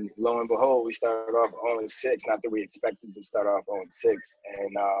 And lo and behold, we started off 0-6. Not that we expected to start off 0-6.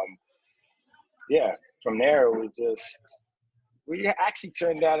 And, from there, we actually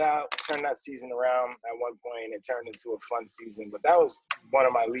turned that season around at one point. It turned into a fun season. But that was one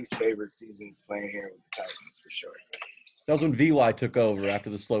of my least favorite seasons playing here with the Titans, for sure. That was when VY took over after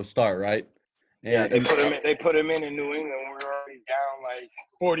the slow start, right? Yeah, they put him in New England. We were already down like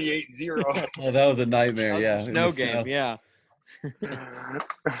 48-0. Oh, that was a nightmare, yeah. Snow game, yeah.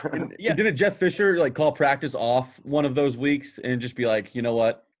 Didn't Jeff Fisher call practice off one of those weeks and just be like, you know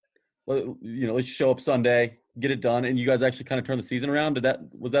what, let's show up Sunday, get it done, and you guys actually kind of turned the season around?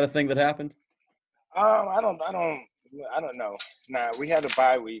 Was that a thing that happened? I don't know. Nah, we had a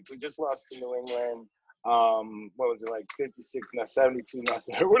bye week. We just lost to New England. What was it, 56, 72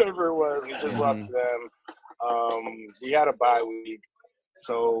 nothing, or whatever it was. We just lost to them. He had a bye week.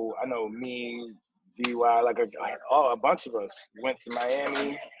 So I know me, VY, like a bunch of us went to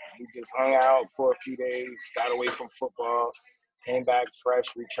Miami. We just hung out for a few days, got away from football, came back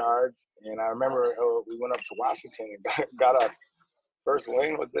fresh, recharged. And I remember we went up to Washington and got a first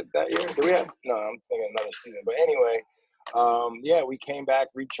win. Was it that year? Did we have? No, I'm thinking another season. But anyway, yeah, we came back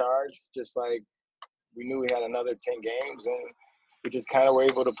recharged, just like we knew we had another 10 games, and we just kind of were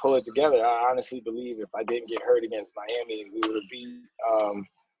able to pull it together. I honestly believe if I didn't get hurt against Miami, we would have beat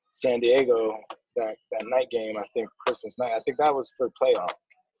San Diego that night game. I think Christmas night. I think that was for playoff,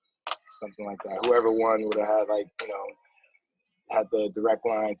 something like that. Whoever won would have had had the direct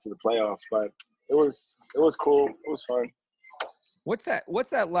line to the playoffs. But it was cool. It was fun. What's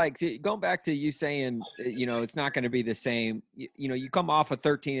that like? See, going back to you saying, it's not going to be the same. You come off a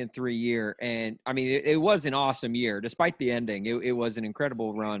 13-3 year, and I mean, it was an awesome year despite the ending. It was an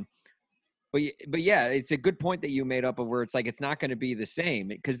incredible run. But yeah, it's a good point that you made up of where it's like it's not going to be the same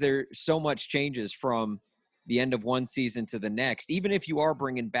because there's so much changes from the end of one season to the next. Even if you are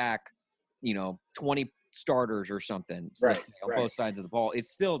bringing back, 20 starters or something, Right. both sides of the ball, it's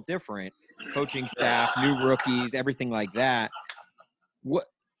still different. Coaching staff, new rookies, everything like that. What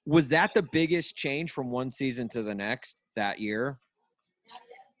was that the biggest change from one season to the next that year?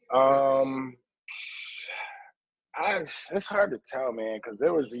 It's hard to tell, man, because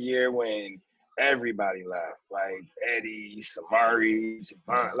there was the year when everybody left, like Eddie, Samari,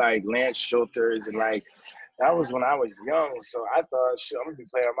 Javon, like Lance Schulters, and like that was when I was young. So I thought, shit, I'm gonna be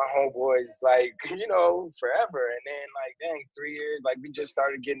playing with my homeboys, like forever. And then, like, dang, 3 years, like we just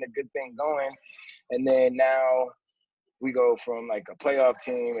started getting a good thing going, and then now we go from like a playoff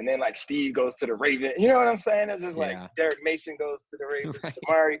team, and then like Steve goes to the Ravens. You know what I'm saying? It's just like Derek Mason goes to the Ravens, right.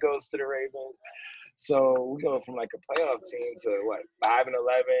 Samari goes to the Ravens. So we go from like a playoff team to 5-11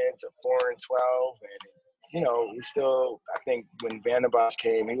 to 4-12, and we still. I think when Vandenbosch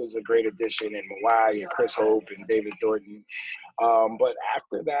came, he was a great addition, and Mawai and Chris Hope and David Thornton. But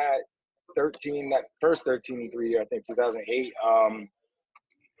after that, that first 13-3 year, I think 2008.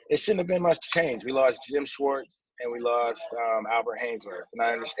 It shouldn't have been much change. We lost Jim Schwartz and we lost Albert Hainsworth. And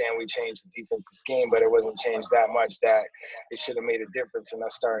I understand we changed the defensive scheme, but it wasn't changed that much that it should have made a difference in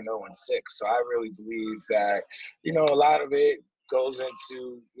us starting 0-6. So I really believe that, a lot of it goes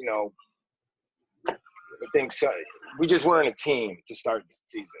into, I think so. We just weren't a team to start the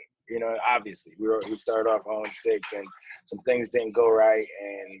season. Obviously we started off 0-6 and some things didn't go right.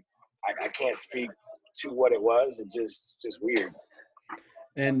 And I can't speak to what it was. It's just weird.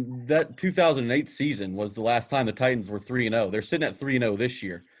 And that 2008 season was the last time the Titans were 3-0. They're sitting at 3-0 this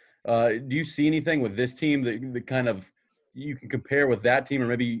year. Do you see anything with this team that kind of you can compare with that team or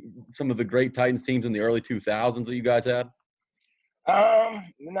maybe some of the great Titans teams in the early 2000s that you guys had?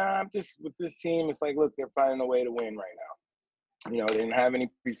 Nah, I'm just with this team. It's like, look, they're finding a way to win right now. They didn't have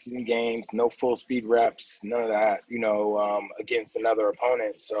any preseason games, no full speed reps, none of that, against another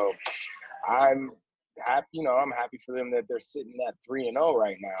opponent. So I'm happy, I'm happy for them that they're sitting at 3-0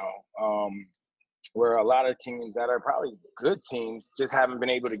 right now. Where a lot of teams that are probably good teams just haven't been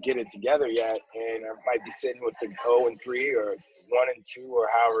able to get it together yet, and might be sitting with the 0-3 or 1-2 or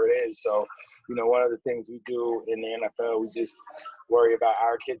however it is. So, one of the things we do in the NFL, we just worry about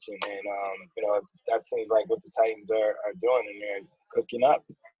our kitchen, and that seems like what the Titans are doing, and they're cooking up.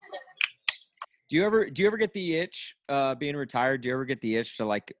 Do you ever get the itch being retired? Do you ever get the itch to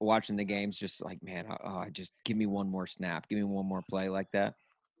like watching the games, just like, man, just give me one more snap, give me one more play like that?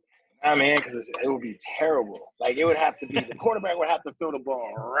 Nah, man, because it would be terrible. Like it would have to be the quarterback would have to throw the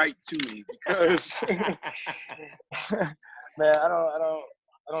ball right to me because, man, I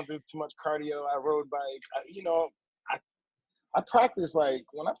don't do too much cardio. I rode bike. I practice like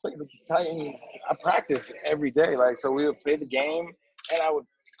when I played with the Titans. I practice every day. Like so, we would play the game, and I would.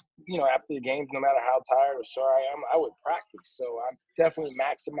 After the games, no matter how tired or sore I am, I would practice. So I definitely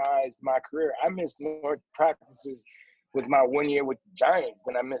maximized my career. I missed more practices with my 1 year with the Giants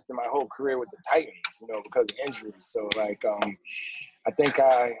than I missed in my whole career with the Titans, because of injuries. So I think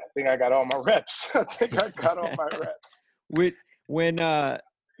I got all my reps. I think I got all my reps. When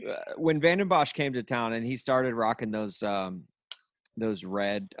Vandenbosch came to town and he started rocking those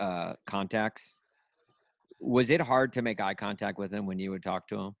red contacts, was it hard to make eye contact with him when you would talk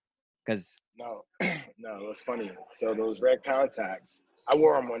to him? Because no, it was funny. So those red contacts, I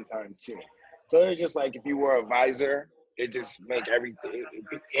wore them one time too. So they're just like if you wore a visor, it just make everything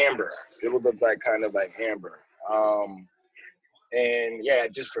amber. It would look like kind of like amber. And yeah,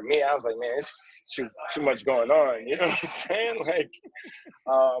 just for me, I was like, man, it's too much going on. You know what I'm saying? Like,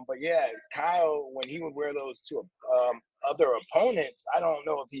 but yeah, Kyle, when he would wear those to other opponents, I don't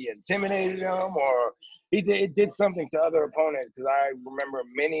know if he intimidated them or It did something to other opponents because I remember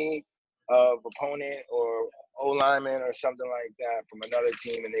many of opponent or O-lineman or something like that from another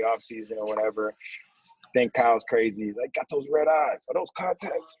team in the offseason or whatever think Kyle's crazy. He's like, got those red eyes. Are those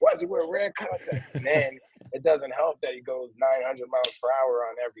contacts? Why does he wear red contacts? And then it doesn't help that he goes 900 miles per hour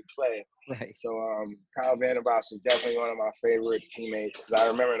on every play. Right. So Kyle Vanderbosch is definitely one of my favorite teammates because I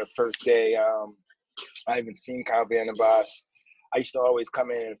remember the first day I even seen Kyle Vanderbosch. I used to always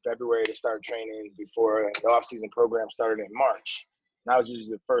come in February to start training before the off-season program started in March. And I was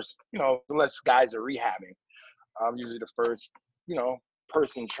usually the first, unless guys are rehabbing, I'm usually the first,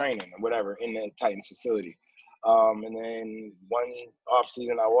 person training or whatever in the Titans facility. And then one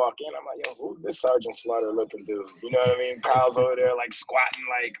off-season I walk in, I'm like, yo, who's this Sergeant Slaughter looking dude? You know what I mean? Kyle's over there like squatting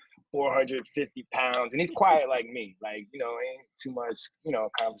like 450 pounds. And he's quiet like me. Like, ain't too much,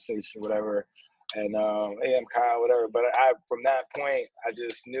 conversation, whatever. And, hey, I'm Kyle, whatever. But from that point, I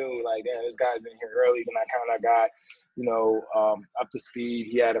just knew, like, damn, this guy's in here early. Then I kind of got, up to speed.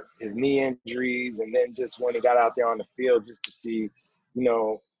 He had his knee injuries. And then just when he got out there on the field, just to see,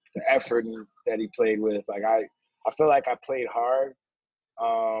 the effort that he played with. Like, I feel like I played hard,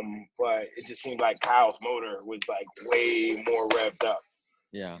 but it just seemed like Kyle's motor was, like, way more revved up.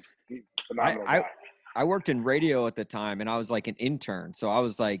 Yeah. He's a phenomenal guy. I worked in radio at the time and I was like an intern. So I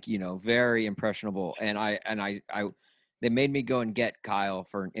was like, very impressionable. And they made me go and get Kyle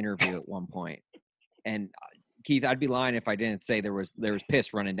for an interview at one point. And Keith, I'd be lying if I didn't say there was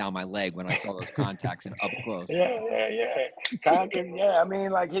piss running down my leg when I saw those contacts and up close. Yeah. Kyle I mean,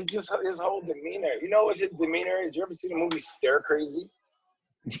 like his whole demeanor. You know what his demeanor is? You ever see the movie Stir Crazy?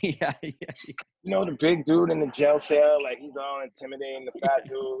 Yeah. The big dude in the jail cell, like he's all intimidating, the fat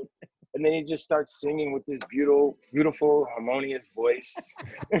dude. And then he just starts singing with this beautiful, harmonious voice.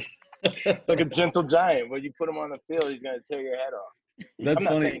 It's like a gentle giant. When you put him on the field, he's going to tear your head off. That's I'm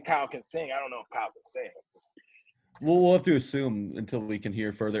not funny. saying Kyle can sing. I don't know if Kyle can sing. We'll have to assume until we can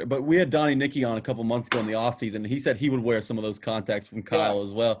hear further. But we had Donnie Nicky on a couple months ago in the offseason, and he said he would wear some of those contacts from Kyle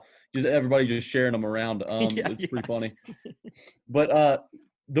as well. Just everybody just sharing them around. It's pretty funny. But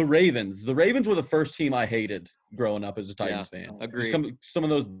the Ravens were the first team I hated growing up as a Titans fan. Agreed. Some of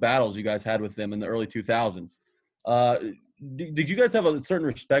those battles you guys had with them in the early 2000s. Did you guys have a certain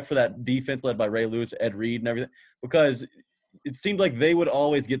respect for that defense led by Ray Lewis, Ed Reed, and everything? Because it seemed like they would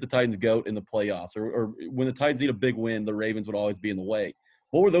always get the Titans' goat in the playoffs, or when the Titans need a big win, the Ravens would always be in the way.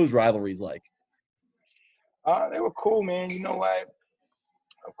 What were those rivalries like? They were cool, man. You know what?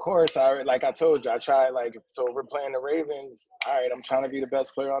 Of course, like I told you, I tried, like, so if we're playing the Ravens, all right, I'm trying to be the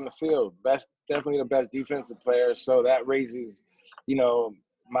best player on the field. Definitely the best defensive player. So that raises,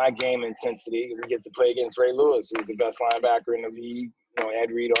 my game intensity. We get to play against Ray Lewis, who's the best linebacker in the league. Ed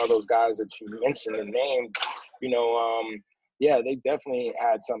Reed, all those guys that you mentioned and named, they definitely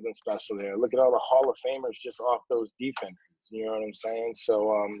had something special there. Look at all the Hall of Famers just off those defenses. You know what I'm saying?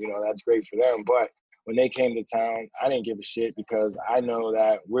 So, that's great for them. But when they came to town, I didn't give a shit because I know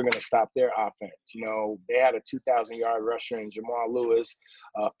that we're going to stop their offense. They had a 2,000-yard rusher in Jamal Lewis,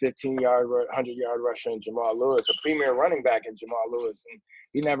 a 15-yard, 100-yard rusher in Jamal Lewis, a premier running back in Jamal Lewis, and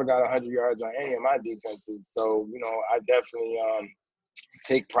he never got 100 yards on any of my defenses. So, I definitely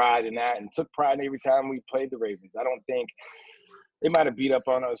take pride in that and took pride in every time we played the Ravens. I don't think they might have beat up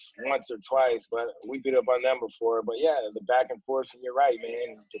on us once or twice, but we beat up on them before. But yeah, the back and forth, and you're right,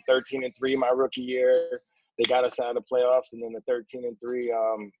 man. The 13-3 my rookie year, they got us out of the playoffs, and then the 13-3,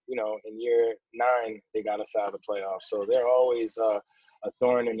 in year 9, they got us out of the playoffs. So they're always a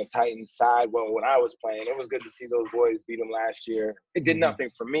thorn in the Titans' side. Well, when I was playing, it was good to see those boys beat them last year. It did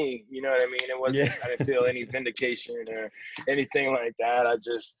nothing for me, you know what I mean? It wasn't. Yeah. I didn't feel any vindication or anything like that. I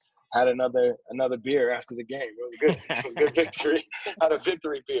just had another beer after the game. It was good. It was a good victory. Had a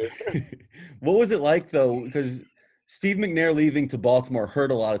victory beer. What was it like, though? Because Steve McNair leaving to Baltimore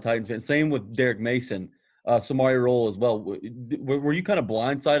hurt a lot of Titans fans. Same with Derek Mason, Samari Rolle as well. Were you kind of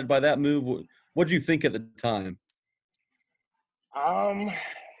blindsided by that move? What did you think at the time?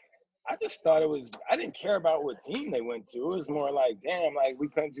 I just thought I didn't care about what team they went to. It was more like, damn, like we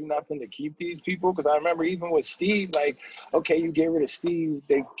couldn't do nothing to keep these people. Because I remember even with Steve, like, okay, you get rid of Steve,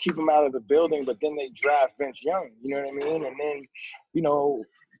 they keep him out of the building, but then they draft Vince Young, you know what I mean? And then,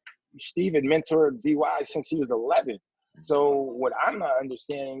 Steve had mentored VY since he was 11. So what I'm not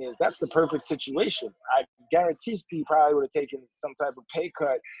understanding is that's the perfect situation. I guarantee Steve probably would have taken some type of pay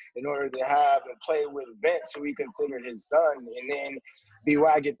cut in order to have and play with Vince, who he considered his son, and then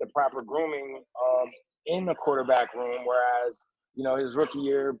BY get the proper grooming in the quarterback room. Whereas, his rookie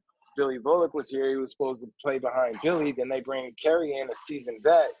year, Billy Bulluck was here. He was supposed to play behind Billy. Then they bring Kerry in, a seasoned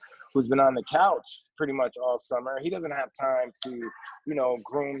vet, who's been on the couch pretty much all summer. He doesn't have time to, you know,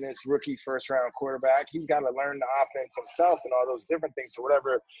 groom this rookie first-round quarterback. He's got to learn the offense himself and all those different things. So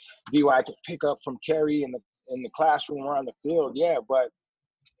whatever DY could pick up from Kerry in the classroom or on the field, yeah, but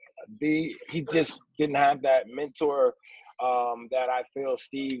he just didn't have that mentor that I feel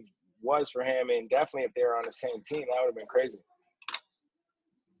Steve was for him, and definitely if they were on the same team, that would have been crazy.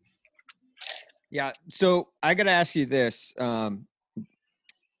 Yeah. So I got to ask you this: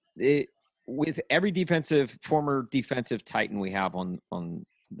 with every former defensive Titan we have on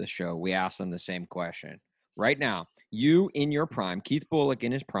the show, we ask them the same question. Right now, you in your prime, Keith Bulluck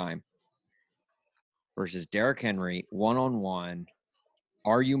in his prime, versus Derrick Henry 1-on-1.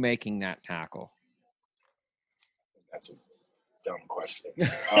 Are you making that tackle? That's a dumb question.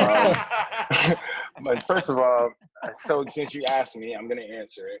 But first of all, so since you asked me, I'm going to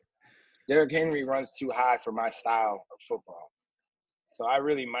answer it. Derrick Henry runs too high for my style of football. So I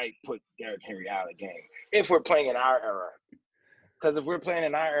really might put Derrick Henry out of the game if we're playing in our era. Because if we're playing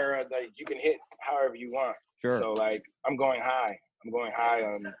in our era, like, you can hit however you want. Sure. So, like, I'm going high.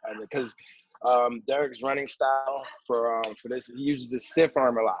 On because Derrick's running style for this, he uses his stiff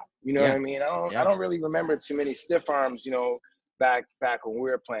arm a lot. You know what I mean? I don't really remember too many stiff arms, you know, back when we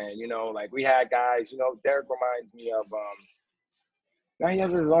were playing. You know, like, we had guys, you know, Derrick reminds me of now he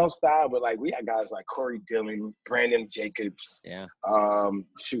has his own style, but like we had guys like Corey Dillon, Brandon Jacobs,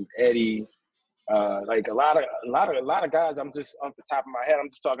 Eddie, like a lot of guys. I'm just off the top of my head, I'm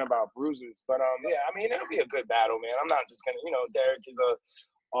just talking about bruisers. But yeah, I mean, it'll be a good battle, man. I'm not just gonna, you know, Derrick is a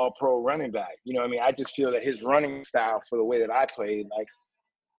all-pro running back. You know what I mean? I just feel that his running style for the way that I played, like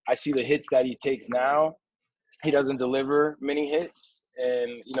I see the hits that he takes now. He doesn't deliver many hits. And,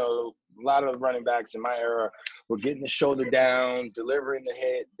 you know, a lot of the running backs in my era were getting the shoulder down, delivering the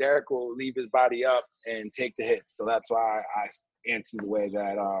hit. Derrick will leave his body up and take the hits. So that's why I answered the way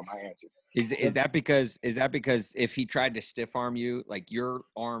that I answered. Is that because if he tried to stiff arm you, like your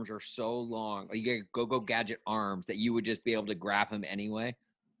arms are so long, like you get go gadget arms that you would just be able to grab him anyway?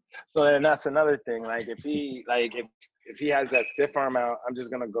 So then that's another thing. Like if he has that stiff arm out, I'm just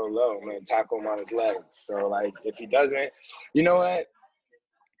gonna go low, man, tackle him on his legs. So like if he doesn't, you know what?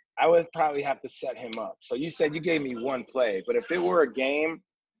 I would probably have to set him up. So you said you gave me one play, but if it were a game,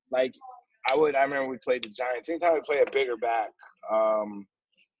 like I remember we played the Giants. Anytime we play a bigger back,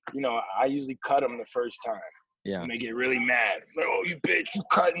 you know, I usually cut them the first time. Yeah. And they get really mad. Like, oh, you bitch, you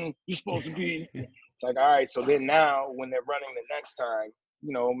cutting. You're supposed to be. It's like, all right. So then now when they're running the next time,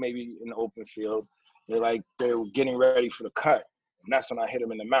 you know, maybe in the open field, they're getting ready for the cut. And that's when I hit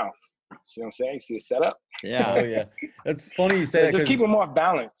them in the mouth. See what I'm saying? See the setup? Yeah. Oh, yeah. It's funny you say that. Just keep them off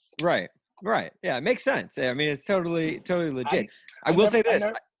balance. Right. Yeah, it makes sense. I mean, it's totally legit. I will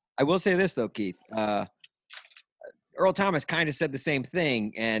say this though, Keith. Earl Thomas kind of said the same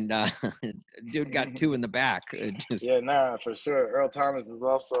thing, and dude got two in the back. Yeah, for sure. Earl Thomas is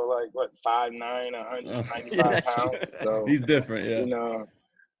also like, what, 5'9", 195 pounds. So he's different, yeah. You know,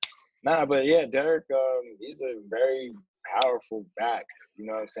 but yeah, Derrick, he's a very powerful back. You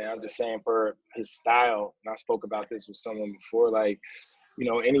know what I'm saying? I'm just saying for his style, and I spoke about this with someone before, like, you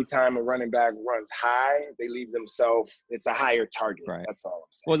know, anytime a running back runs high, they leave themselves, it's a higher target. Right. That's all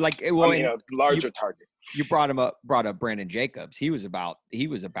I'm saying. Well, a larger target. You brought up Brandon Jacobs. He was about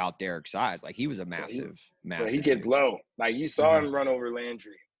Derrick's size. Like he was a massive. He gets low. Like you saw him run over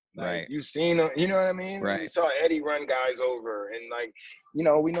Landry. Like, right. You seen him, you know what I mean? Right. You saw Eddie run guys over, and like, you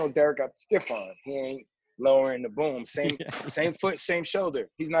know, we know Derrick got the stiff arm. He ain't lowering the boom. Same foot, same shoulder.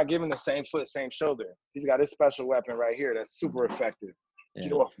 He's not giving the same foot, same shoulder. He's got his special weapon right here that's super effective. Yeah.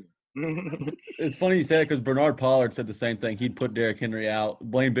 Get off me. It's funny you say that because Bernard Pollard said the same thing. He'd put Derrick Henry out.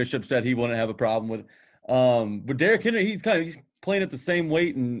 Blaine Bishop said he wouldn't have a problem with it. But Derrick Henry, he's playing at the same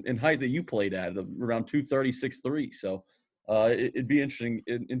weight and height that you played at, around 230, 6'3". So it'd be an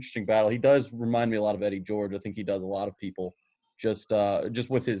interesting battle. He does remind me a lot of Eddie George. I think he does a lot of people just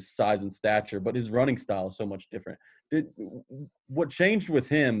with his size and stature, but his running style is so much different. What changed with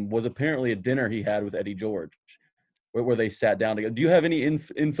him was apparently a dinner he had with Eddie George where they sat down together. Do you have any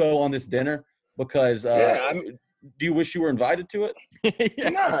info on this dinner? Because do you wish you were invited to it?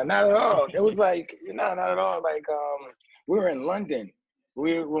 No, not at all. It was like, not at all. Like, we were in London.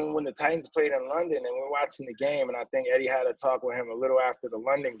 When the Titans played in London, and we were watching the game, and I think Eddie had a talk with him a little after the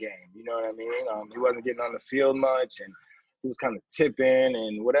London game. You know what I mean? He wasn't getting on the field much, and he was kind of tipping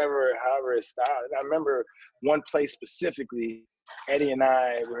and however his style. And I remember one play specifically, Eddie and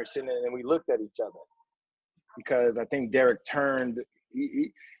I were sitting there, and we looked at each other because I think Derrick turned.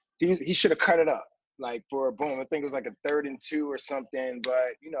 He should have cut it up. Like for a boom, I think it was like a 3rd and 2 or something,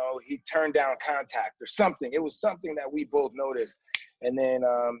 but you know, he turned down contact or something. It was something that we both noticed. And then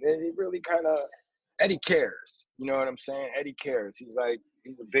it really kind of, Eddie cares. You know what I'm saying? Eddie cares. He's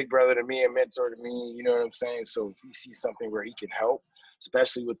a big brother to me, a mentor to me. You know what I'm saying? So if he sees something where he can help,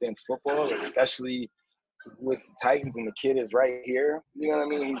 especially within football, especially with the Titans, and the kid is right here, you know what I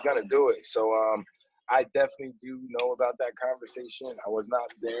mean? He's going to do it. So I definitely do know about that conversation. I was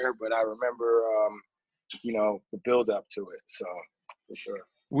not there, but I remember, the build up to it. So for sure.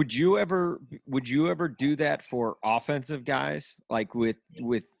 Would you ever do that for offensive guys, like with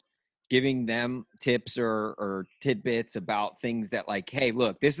giving them tips or tidbits about things that, like, hey,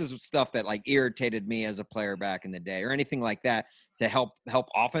 look, this is stuff that like irritated me as a player back in the day, or anything like that, to help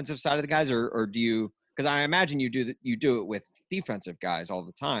offensive side of the guys, or do you? Because I imagine you do it with defensive guys all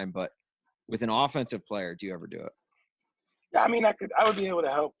the time, but with an offensive player, do you ever do it? Yeah, I mean, I would be able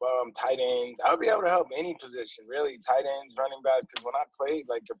to help tight ends. I would be able to help any position, really, tight ends, running backs. Because when I played,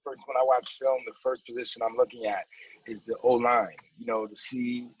 like when I watch film, the first position I'm looking at is the O-line. To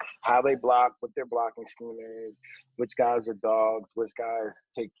see how they block, what their blocking scheme is, which guys are dogs, which guys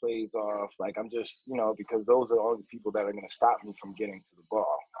take plays off. Like, I'm just, because those are the only people that are going to stop me from getting to the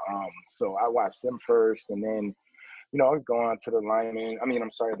ball. So I watch them first, and then I would go on to the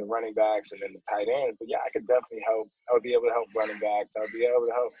the running backs and then the tight ends. But yeah, I could definitely help. I would be able to help running backs. I would be able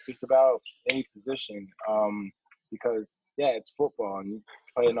to help just about any position because, yeah, it's football. And you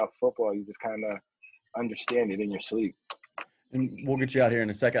play enough football, you just kind of understand it in your sleep. And we'll get you out here in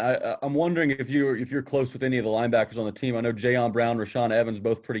a second. I'm wondering if you're close with any of the linebackers on the team. I know Jayon Brown, Rashaan Evans,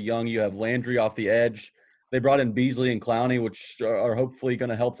 both pretty young. You have Landry off the edge. They brought in Beasley and Clowney, which are hopefully going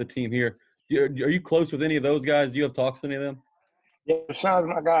to help the team here. Are you close with any of those guys? Do you have talks to any of them? Yeah, Rashawn's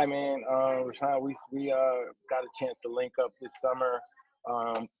my guy, man. Rashaan, we got a chance to link up this summer.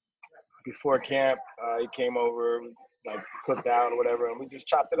 Before camp, he came over, like cooked out or whatever, and we just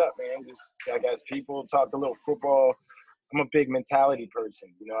chopped it up, man. Just like as people, talked a little football. I'm a big mentality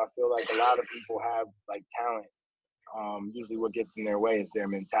person. I feel like a lot of people have like talent. Usually what gets in their way is their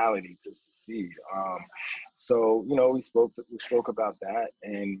mentality to succeed. So we spoke about that,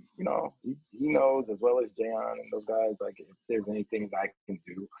 and he knows as well as Jayon and those guys, like, if there's anything that I can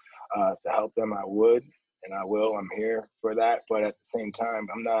do to help them, I would, and I will. I'm here for that, but at the same time,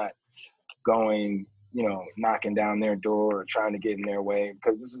 I'm not going knocking down their door or trying to get in their way,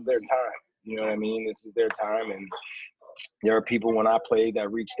 because this is their time. You know what I mean? This is their time, and there are people when I played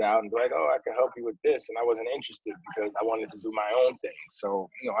that reached out and be like, oh, I can help you with this. And I wasn't interested because I wanted to do my own thing. So,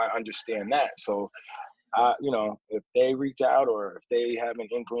 I understand that. So, if they reach out or if they have an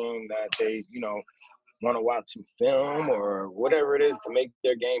inkling that they, want to watch some film or whatever it is to make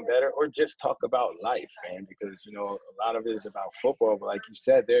their game better, or just talk about life, man, because, a lot of it is about football. But like you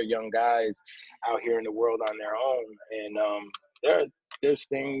said, they're young guys out here in the world on their own. And there's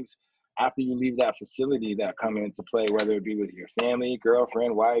things after you leave that facility that come into play, whether it be with your family,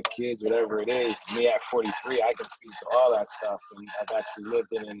 girlfriend, wife, kids, whatever it is. Me at 43, I can speak to all that stuff, and I've actually lived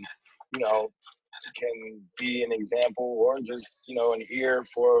it, and, can be an example or just, an ear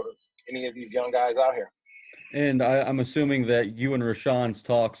for any of these young guys out here. And I'm assuming that you and Rashawn's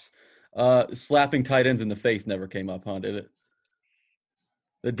talks, slapping tight ends in the face never came up, huh? Did it?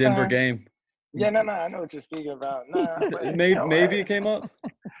 The Denver game? Yeah, no, I know what you're speaking about. Nah, but, maybe it came up?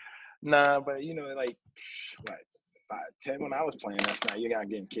 Nah, but like, what, 10 when I was playing, you're not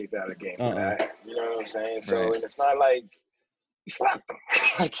getting kicked out of the game for that. You know what I'm saying? So, right. And it's not like he slapped him.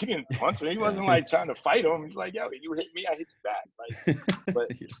 Like, he didn't punch him. He wasn't like trying to fight him. He's like, yo, you hit me, I hit you back. Like, but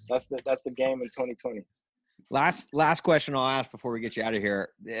that's the game in 2020. Last question I'll ask before we get you out of here,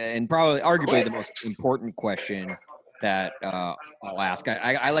 and probably arguably the most important question that I'll ask.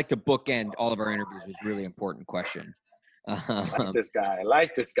 I like to bookend all of our interviews with really important questions. I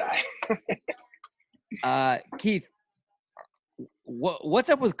like this guy. Keith, what's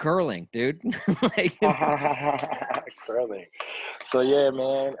up with curling, dude? Curling. So yeah,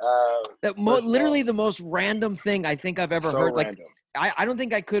 man. Literally the most random thing I think I've ever heard. Random. Like, I don't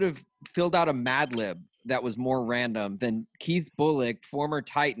think I could have filled out a Mad Lib that was more random than Keith Bulluck, former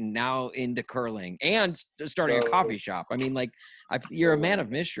Titan, now into curling and starting a coffee shop. I mean, like, you're a man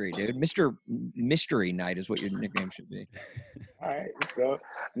of mystery, dude. Mr. Mystery Night is what your nickname should be. All right,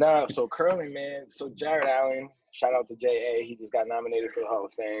 so curling, man. So Jared Allen, shout out to J.A. He just got nominated for the Hall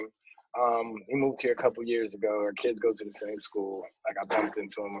of Fame. He moved here a couple years ago. Our kids go to the same school. Like, I bumped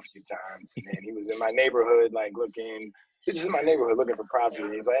into him a few times, and he was in my neighborhood, like he's just in my neighborhood looking for property.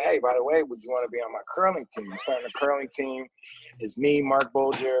 He's like, hey, by the way, would you want to be on my curling team? I'm starting a curling team. It's me, Mark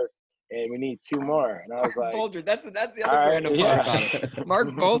Bolger, and we need 2 more. And I was like, Bolger, that's the other random part about it. Mark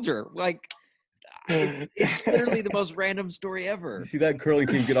Bolger, like, it's literally the most random story ever. You see that curling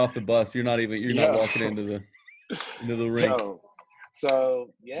team get off the bus, you're not walking into the rink.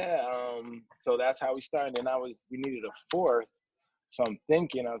 So yeah, so that's how we started. And we needed a fourth. So I'm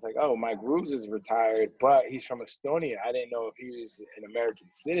thinking, I was like, oh, Mike Roos is retired, but he's from Estonia. I didn't know if he was an American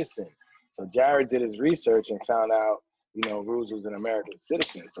citizen. So Jared did his research and found out, Roos was an American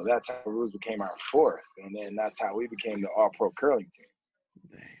citizen. So that's how Roos became our fourth. And then that's how we became the all-pro curling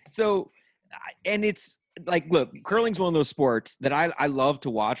team. So, and it's like, look, curling's one of those sports that I love to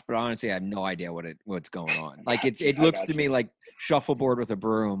watch, but honestly, I have no idea what's going on. Like it looks to me like shuffleboard with a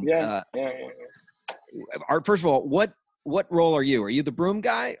broom. Yeah. First of all, what role are you? Are you the broom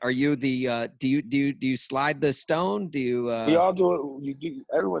guy? Are you the do you slide the stone? Do you we all do it.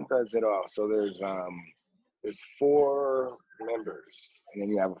 Everyone does it all. So there's 4 members, and then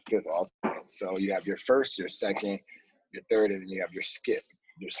you have a fifth alternate. So you have your first, your second, your third, and then you have your skip.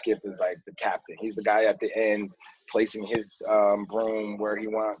 Your skip is like the captain. He's the guy at the end placing his broom where he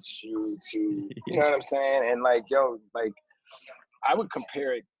wants you to, you know what I'm saying? And like, I would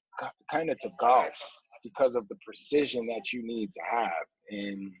compare it kind of to golf because of the precision that you need to have.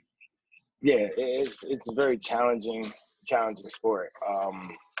 And yeah, it's a very challenging sport.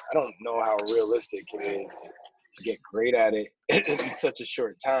 I don't know how realistic it is to get great at it in such a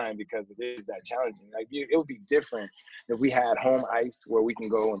short time because it is that challenging. Like it would be different if we had home ice where we can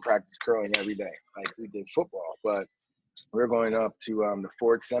go and practice curling every day, like we did football. But we're going up to the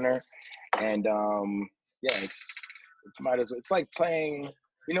Ford Center, and it's like playing.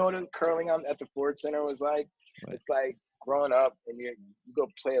 You know what curling at the Ford Center was like? Right. It's like growing up and you go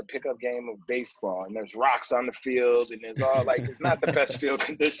play a pickup game of baseball and there's rocks on the field and there's all like it's not the best field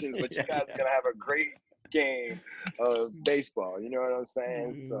conditions, but you guys are gonna have a great game of baseball. You know what I'm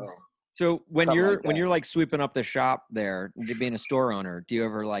saying? So when you're like sweeping up the shop there, being a store owner, do you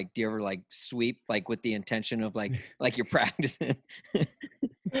ever sweep like with the intention of like you're practicing?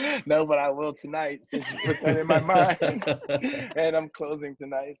 No, but I will tonight since you put that in my mind. And I'm closing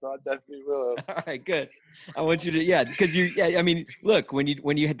tonight, so I definitely will. All right, good. I want you to, because I mean, look, when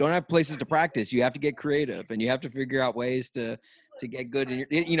you don't have places to practice, you have to get creative and you have to figure out ways to get good. And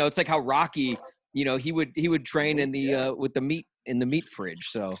it's like how Rocky, he would train in the with the meat in the meat fridge.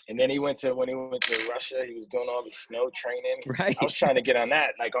 So and then when he went to Russia, he was doing all the snow training. Right. I was trying to get on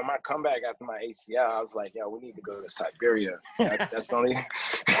that. Like on my comeback after my ACL, I was like, we need to go to Siberia. That's the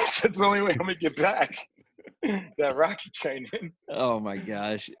only way I'm gonna get back. That Rocky training. Oh my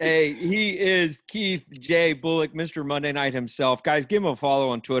gosh. Hey, he is Keith J. Bulluck, Mr. Monday Night himself. Guys, give him a follow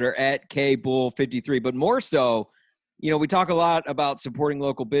on Twitter at KBull53. But more so, we talk a lot about supporting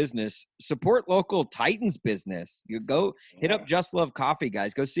local business. Support local Titans business. You go hit up Just Love Coffee,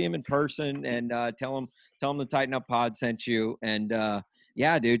 guys. Go see him in person and tell him the Tighten Up Pod sent you. And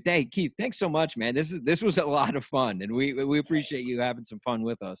dude. Hey, Keith, thanks so much, man. This was a lot of fun, and we appreciate you having some fun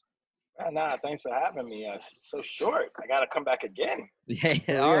with us. Nah, thanks for having me. So short. I gotta come back again.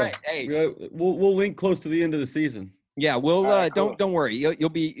 Yeah. All right. Hey, we'll link close to the end of the season. Yeah, we'll right, cool. don't worry. You'll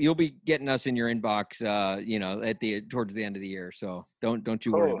be getting us in your inbox towards the end of the year. So don't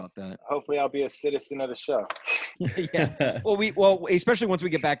you worry about that. Hopefully I'll be a citizen of the show. Yeah. Well, especially once we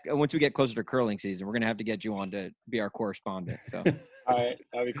get closer to curling season, we're gonna have to get you on to be our correspondent. So all right,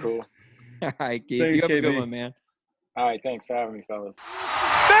 that'd be cool. All right, Keith. Thanks, you have KB. a good one, man. All right, thanks for having me, fellas.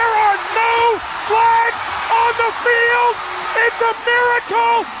 There are no flags on the field. It's a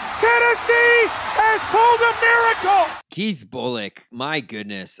miracle. Tennessee has pulled a miracle. Keith Bulluck, my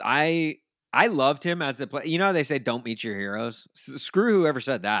goodness. I loved him as a player. You know how they say don't meet your heroes? Screw whoever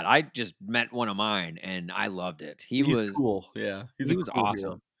said that. I just met one of mine, and I loved it. He was cool. Yeah. He was cool awesome.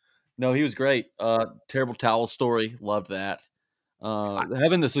 Hero. No, he was great. Terrible towel story. Loved that.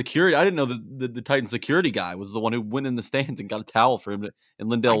 Having the security, I didn't know the Titan security guy was the one who went in the stands and got a towel for him and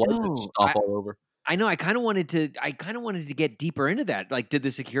Lindell stomp all over. I know. I kind of wanted to get deeper into that. Like, did the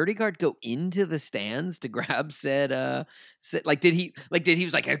security guard go into the stands to grab said did he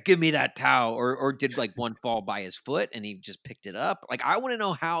was like, hey, give me that towel, or did like one fall by his foot and he just picked it up? Like, I want to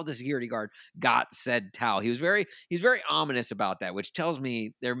know how the security guard got said towel. He was very ominous about that, which tells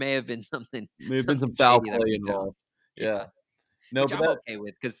me there may have been some foul play involved. Yeah. No, which I'm okay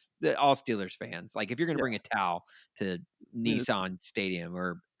with because all Steelers fans, like if you're going to bring a towel to Nissan Stadium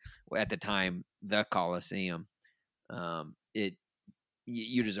or at the time the Coliseum,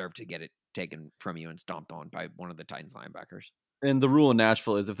 you deserve to get it taken from you and stomped on by one of the Titans linebackers. And the rule in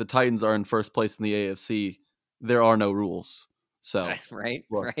Nashville is if the Titans are in first place in the AFC, there are no rules. So right.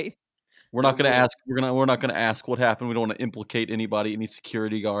 We're not going to ask. We're not going to ask what happened. We don't want to implicate anybody, any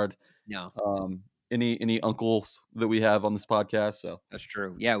security guard. No. Any uncles that we have on this podcast. So that's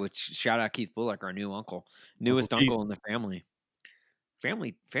true. Yeah. Which shout out Keith Bulluck, our newest uncle in the family.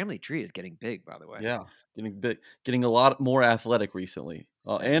 family tree is getting big, by the way. Yeah, getting big, getting a lot more athletic recently,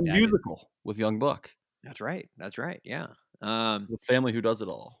 and that is- musical with Young Buck. That's right. That's right. Yeah. The family who does it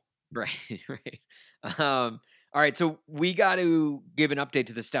all. Right. Right. All right. So we got to give an update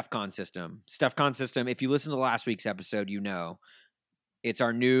to the StephCon system. StephCon system. If you listen to last week's episode, you know it's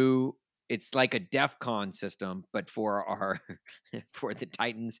our new. It's like a DEF CON system, but for our for the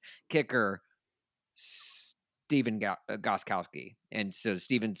Titans kicker, Steven Goskowski. And so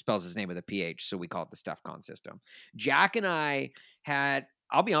Steven spells his name with a PH, so we call it the StephCon system. Jack and I had,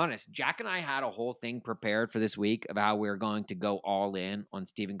 I'll be honest, Jack and I had a whole thing prepared for this week of how we were going to go all in on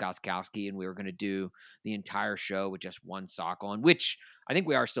Steven Goskowski, and we were going to do the entire show with just one sock on, which I think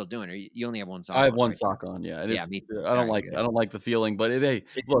we are still doing. You only have one sock on. I have one right? sock on, yeah. And Yeah, me too. I don't Yeah, like it. I don't like the feeling, but hey,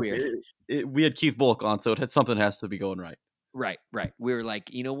 It's look, weird. we had Keith Bulluck on, so something has to be going right. Right. We were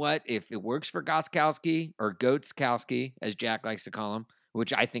like, you know what? If it works for Goskowski or Goatskowski, as Jack likes to call him,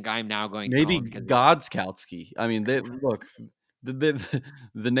 which I think I'm now going to call Maybe him because Godskowski. I mean, look,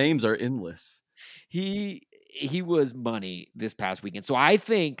 the names are endless. he was money this past weekend. So I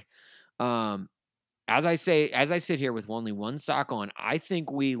think, as I sit here with only one sock on, I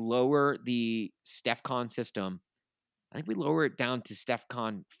think we lower the StephCon system. I think we lower it down to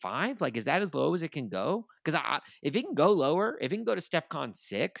StephCon 5. Like, is that as low as it can go? Because if it can go lower, if it can go to StephCon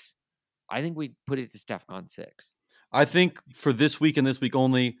 6, I think we put it to StephCon 6. I think for this week and this week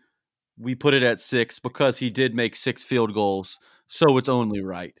only, we put it at 6 because he did make 6 field goals, so it's only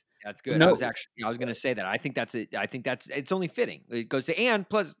right. That's good. No. I was going to say that. I think that's it. I think it's only fitting. It goes to, and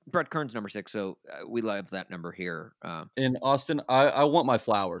plus Brett Kern's number 6, so we love that number here. In Austin, I want my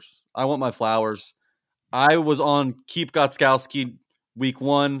flowers. I was on Keep Goskowski week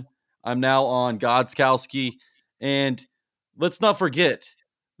 1. I'm now on Godskowski. And let's not forget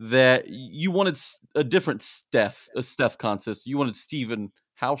that you wanted a different Steph contest. You wanted Steven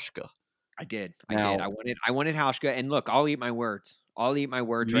Hauschka. I did. Now, I wanted Hauschka, and look, I'll eat my words. Right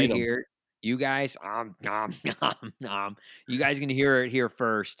here. You guys, you guys can hear it here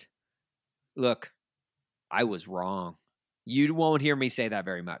first. Look, I was wrong. You won't hear me say that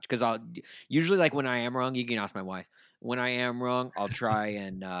very much because I'll usually, like, when I am wrong, you can ask my wife. When I am wrong, I'll try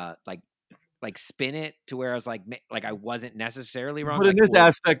and like spin it to where I was like I wasn't necessarily wrong. But in like, this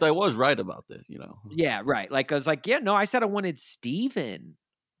aspect, I was right about this, Yeah, right. Like I was like, yeah, no, I said I wanted Steven.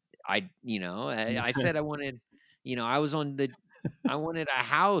 I said I wanted, I wanted a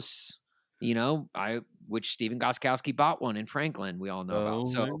house, which Steven Goskowski bought one in Franklin. We all know about.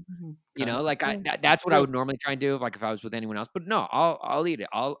 So, that's what I would normally try and do, like if I was with anyone else. But no, I'll eat it.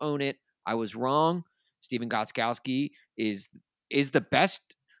 I'll own it. I was wrong. Steven Goskowski is the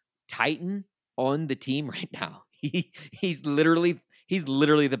best Titan on the team right now. He's literally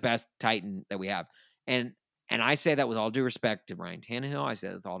the best Titan that we have. And I say that with all due respect to Ryan Tannehill. I say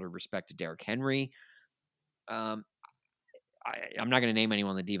that with all due respect to Derrick Henry. I'm not going to name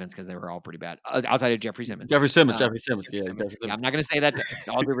anyone on the defense because they were all pretty bad, outside of Jeffrey Simmons. Jeffrey Simmons. Yeah, I'm not going to say that.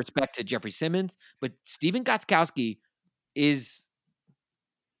 All due respect to Jeffrey Simmons, but Steven Goskowski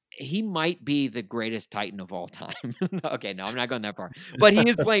he might be the greatest Titan of all time. Okay, no, I'm not going that far, but he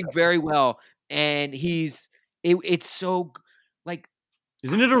is playing very well, and it's so like,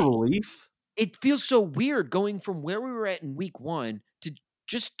 isn't it a relief? It feels so weird going from where we were at in week 1 to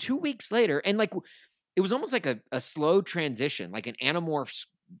just 2 weeks later. And like, it was almost like a slow transition, like an Animorphs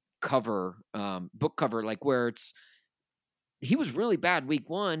cover, book cover, like where he was really bad week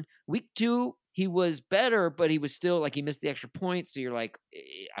 1. Week 2, he was better, but he was still like, he missed the extra point. So you're like,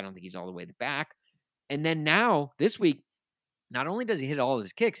 I don't think he's all the way back. And then now this week, not only does he hit all of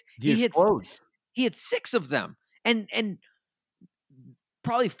his kicks, he hit 6 of them. And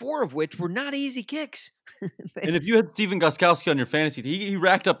probably 4 of which were not easy kicks. And if you had Steven Goskowski on your fantasy, he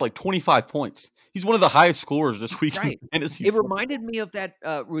racked up like 25 points. He's one of the highest scorers this week in fantasy. It reminded me of that,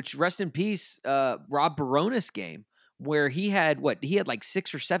 which rest in peace, Rob Baronis game, where he had like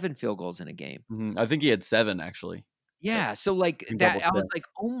 6 or 7 field goals in a game. Mm-hmm. I think he had 7 actually. Yeah, so like that, I was like,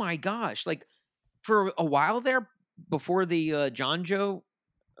 oh my gosh! Like for a while there, before the John Joe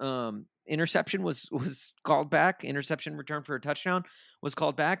interception was called back, interception return for a touchdown was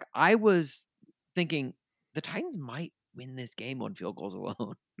called back, I was thinking the Titans might win this game on field goals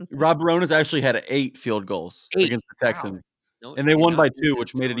alone. Rob Baronis actually had 8 field goals against the Texans. Wow. And they won by 2,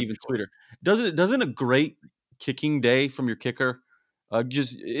 which made it even sweeter. Doesn't a great kicking day from your kicker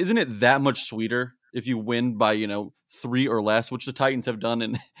isn't it that much sweeter if you win by 3 or less, which the Titans have done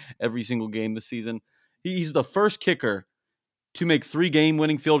in every single game this season? He's the first kicker to make 3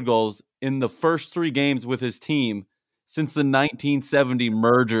 game-winning field goals in the first 3 games with his team since the 1970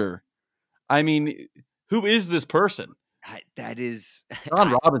 merger. I mean, who is this person? That is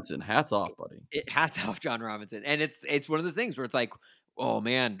John Robinson, hats off, buddy. hats off, John Robinson. And it's one of those things where it's like, oh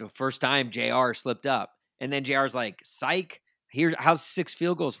man, the first time JR slipped up, and then JR's like, psych, how's 6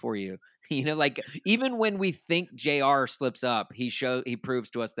 field goals for you? Like even when we think JR slips up, he proves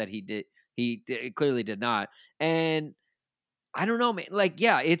to us that he clearly did not. And I don't know, man. Like,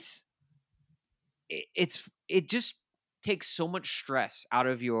 yeah, it just takes so much stress out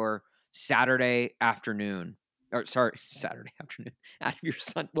of your Saturday afternoon. Or sorry, Saturday afternoon out of your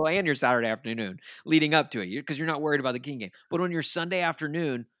and your Saturday afternoon leading up to it, because you're not worried about the kicking game. But on your Sunday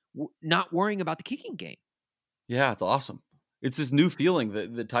afternoon, not worrying about the kicking game. Yeah, it's awesome. It's this new feeling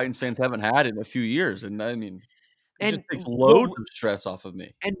that the Titans fans haven't had in a few years, and I mean, it just takes loads of stress off of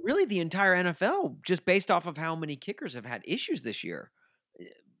me. And really, the entire NFL, just based off of how many kickers have had issues this year.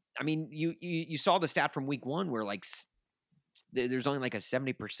 I mean, you saw the stat from week 1 where like there's only like a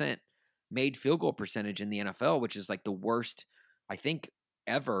 70% made field goal percentage in the NFL, which is like the worst, I think,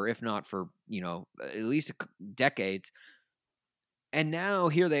 ever, if not for, at least decades. And now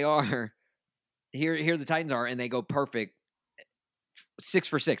here they are, here the Titans are, and they go perfect 6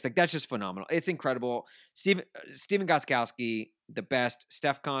 for 6. Like, that's just phenomenal. It's incredible. Steven Gostkowski, the best.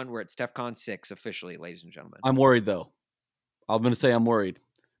 StephCon, we're at StephCon 6 officially, ladies and gentlemen. I'm worried though. I'm going to say I'm worried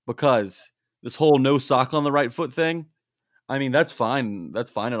because this whole no sock on the right foot thing, I mean, that's fine.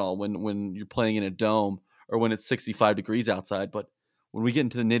 That's fine at all when you're playing in a dome or when it's 65 degrees outside. But when we get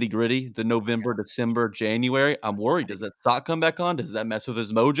into the nitty gritty, the November, December, January, I'm worried. Does that sock come back on? Does that mess with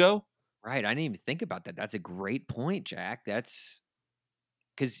his mojo? Right. I didn't even think about that. That's a great point, Jack. That's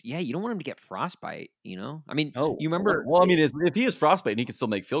because, yeah, you don't want him to get frostbite, I mean, you remember. Well, I mean, if he has frostbite and he can still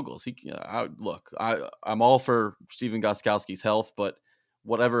make field goals, I'm all for Steven Gostkowski's health, but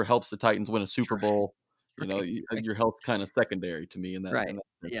whatever helps the Titans win a Super Bowl, your health's kind of secondary to me in that. Right.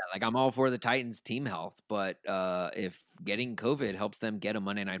 Yeah, like I'm all for the Titans' team health, but if getting COVID helps them get a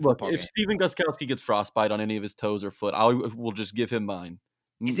Monday Night Football game. If Steven Gostkowski gets frostbite on any of his toes or foot, I will just give him mine.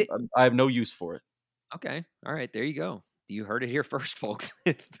 I have no use for it. Okay. All right. There you go. You heard it here first, folks.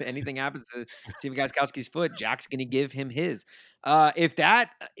 If anything happens to Steven Gostkowski's foot, Jack's going to give him his. If get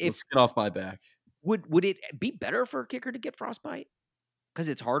off my back, would it be better for a kicker to get frostbite? Because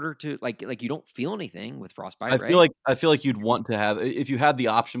it's harder to like you don't feel anything with frostbite, right? I feel like you'd want to have, if you had the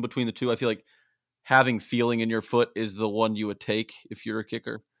option between the two, I feel like having feeling in your foot is the one you would take if you're a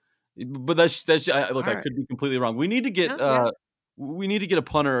kicker. But that's look, I could be completely wrong. We need to get a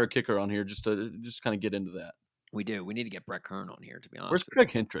punter or a kicker on here just to kind of get into that. We do. We need to get Brett Kern on here, to be honest. Where's Craig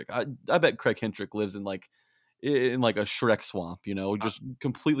Hendrick? I bet Craig Hendrick lives in like a Shrek swamp, just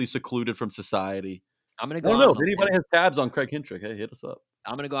completely secluded from society. I'm going to go. I don't know if anybody has tabs on Craig Hendrick. Hey, hit us up.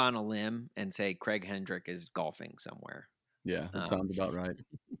 I'm going to go on a limb and say Craig Hendrick is golfing somewhere. Yeah, that sounds about right.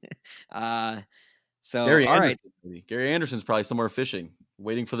 So Gary all Anderson, right. Gary Anderson's probably somewhere fishing,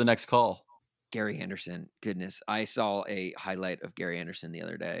 waiting for the next call. Gary Anderson, goodness, I saw a highlight of Gary Anderson the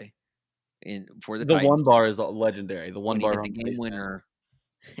other day. For the Titans. One bar is legendary. The one bar hit the game winner.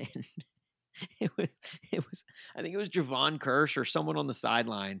 And it was I think it was Javon Kirsch or someone on the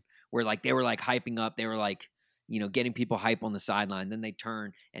sideline where like they were like hyping up. They were like, getting people hype on the sideline. Then they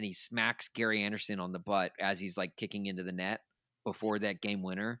turn and he smacks Gary Anderson on the butt as he's like kicking into the net before that game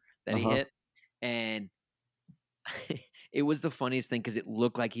winner that he hit. And it was the funniest thing because it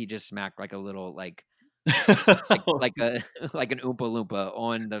looked like he just smacked like a little like like an Oompa Loompa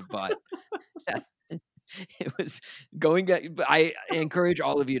on the butt. It was going. I encourage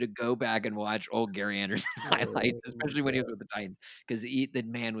all of you to go back and watch old Gary Anderson highlights, especially when he was with the Titans, because the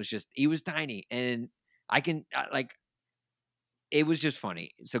man was he was tiny, and it was just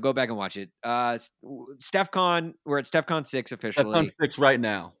funny. So go back and watch it. StephCon, we're at StephCon 6 officially. StephCon 6 right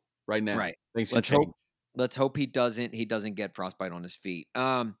now. Right. Thanks. Let's hope he doesn't get frostbite on his feet.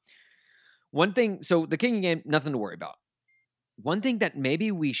 One thing. So the kicking game, nothing to worry about. One thing that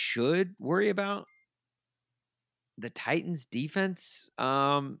maybe we should worry about, the Titans defense,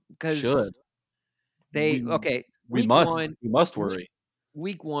 because we must worry.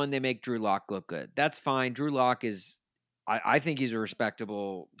 Week 1, they make Drew Lock look good. That's fine. Drew Lock is, I think he's a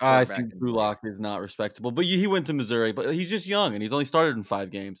respectable. I think Drew Lock is not respectable, but he went to Missouri, but he's just young and he's only started in 5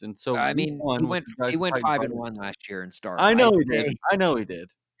 games, and so I mean, he went 5-1 last year and started. I know he did.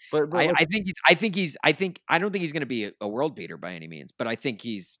 But I don't think he's going to be a world beater by any means, but I think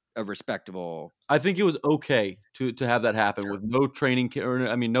he's a respectable. I think it was okay to have that happen with no training,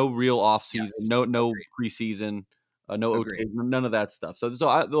 no real off season, no preseason, no OT, none of that stuff. So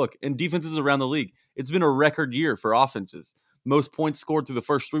look, and defenses around the league, it's been a record year for offenses. Most points scored through the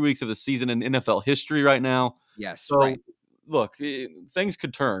first 3 weeks of the season in NFL history right now. Yes. So right. Look, things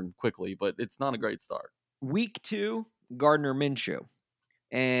could turn quickly, but it's not a great start. Week 2. Gardner Minshew.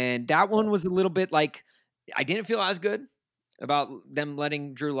 And that one was a little bit like, I didn't feel as good about them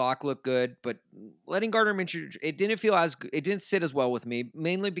letting Drew Lock look good, but letting Gardner Minshew, it didn't feel as good. It didn't sit as well with me,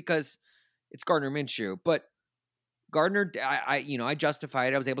 mainly because it's Gardner Minshew. But Gardner, I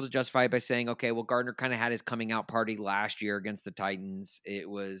justified it. I was able to justify it by saying, okay, well, Gardner kind of had his coming out party last year against the Titans. It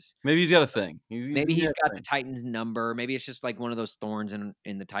was Maybe he's got a thing. maybe he's got the Titans number. Maybe it's just like one of those thorns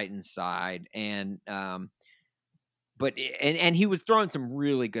in the Titans side. And but he was throwing some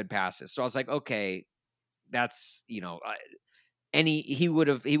really good passes. So I was like, okay, that's he would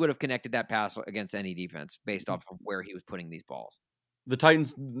have connected that pass against any defense based off of where he was putting these balls. The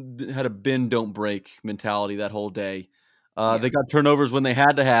Titans had a bend don't break mentality that whole day. They got turnovers when they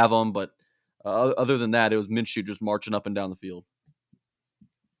had to have them, but other than that, it was Minshew just marching up and down the field.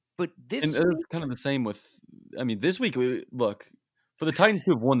 But this week, it's kind of the same with. I mean, this week, look, for the Titans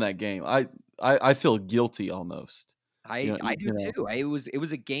to have won that game, I feel guilty almost. I do too. It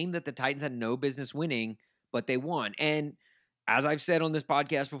was a game that the Titans had no business winning, but they won. And as I've said on this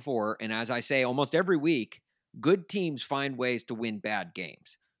podcast before, and as I say almost every week, good teams find ways to win bad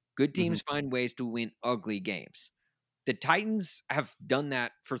games. Good teams find ways to win ugly games. The Titans have done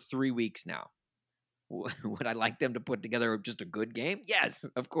that for 3 weeks now. Would I like them to put together just a good game? Yes,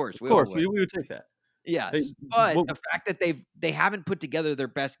 of course. We would take that. Yes, but the fact that they haven't put together their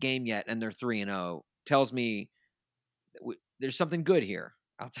best game yet and they're 3-0 tells me there's something good here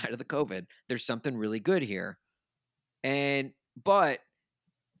outside of the COVID. There's something really good here. But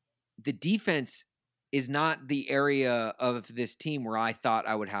the defense is not the area of this team where I thought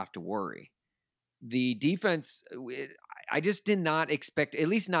I would have to worry. The defense, I just did not expect, at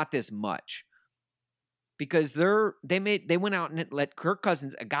least not this much, because they went out and let Kirk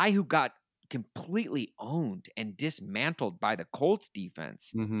Cousins, a guy who got completely owned and dismantled by the Colts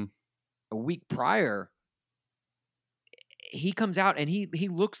defense a week prior. He comes out and he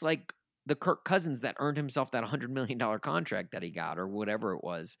looks like the Kirk Cousins that earned himself that $100 million contract that he got, or whatever it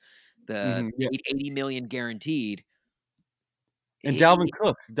was, the $80 million guaranteed. And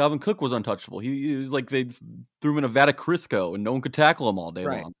Dalvin Cook was untouchable. He was like they threw him in a vat of Crisco and no one could tackle him all day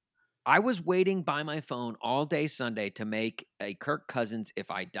long. I was waiting by my phone all day Sunday to make a Kirk Cousins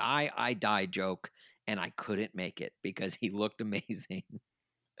 "if I die, I die" joke, and I couldn't make it because he looked amazing.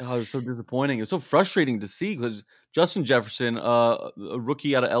 Oh, it was so disappointing. It was so frustrating to see because Justin Jefferson, a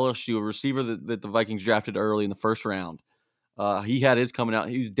rookie out of LSU, a receiver that the Vikings drafted early in the first round, he had his coming out.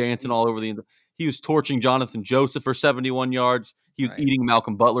 He was dancing all over he was torching Jonathan Joseph for 71 yards. He was eating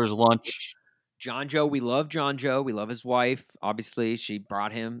Malcolm Butler's lunch. John Joe, we love John Joe. We love his wife. Obviously, she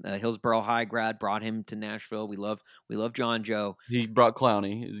brought him. Hillsborough High grad brought him to Nashville. We love John Joe. He brought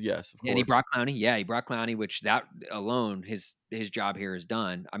Clowney, yes, of course. And he brought Clowney. Yeah, he brought Clowney, which that alone, his job here is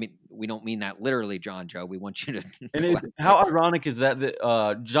done. I mean, we don't mean that literally, John Joe. We want you to. And how ironic is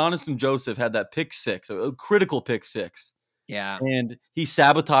that Jonathan Joseph had that pick six, a critical pick six. Yeah, and he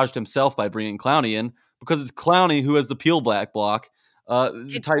sabotaged himself by bringing Clowney in because it's Clowney who has the peel back block.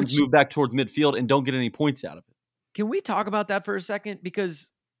 The Titans move back towards midfield and don't get any points out of it. Can we talk about that for a second?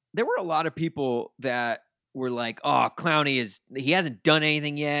 Because there were a lot of people that were like, oh, Clowney he hasn't done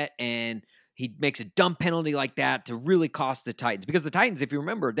anything yet, and he makes a dumb penalty like that to really cost the Titans. Because the Titans, if you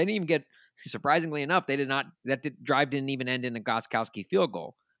remember, they didn't even get, surprisingly enough, drive didn't even end in a Gostkowski field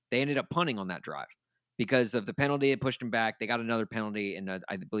goal. They ended up punting on that drive because of the penalty. It pushed them back. They got another penalty and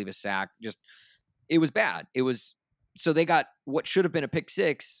I believe a sack. It was bad. So they got what should have been a pick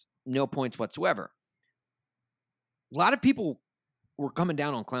six, no points whatsoever. A lot of people were coming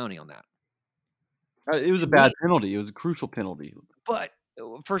down on Clowney on that. It was a bad penalty. It was a crucial penalty. But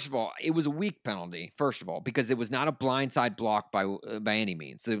first of all, it was a weak penalty, first of all, because it was not a blindside block by any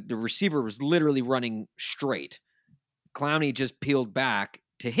means. The receiver was literally running straight. Clowney just peeled back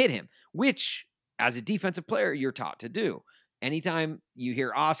to hit him, which, as a defensive player, you're taught to do. Anytime you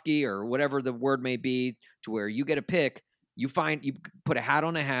hear Oski or whatever the word may be to where you get a pick, you put a hat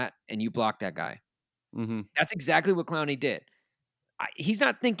on a hat and you block that guy. Mm-hmm. That's exactly what Clowney did. He's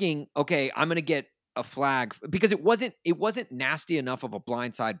not thinking, okay, I'm going to get a flag, because it wasn't nasty enough of a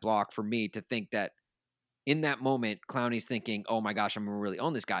blindside block for me to think that in that moment, Clowney's thinking, oh my gosh, I'm going to really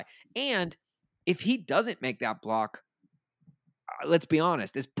own this guy. And if he doesn't make that block, let's be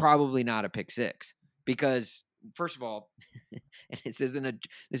honest, it's probably not a pick six, because first of all, this isn't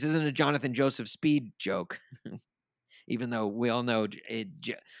a Jonathan Joseph speed joke, even though we all know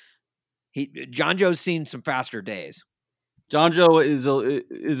John Joe's seen some faster days. John Joe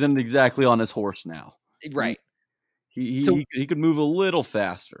isn't exactly on his horse now, right? He could move a little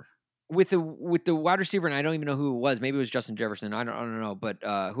faster with the wide receiver, and I don't even know who it was. Maybe it was Justin Jefferson. I don't know, but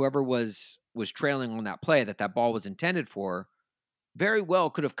whoever was was trailing on that play that ball was intended for, very well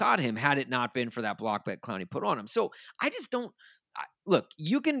could have caught him had it not been for that block that Clowney put on him. So I just don't look.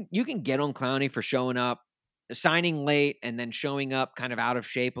 You can get on Clowney for showing up, signing late, and then showing up kind of out of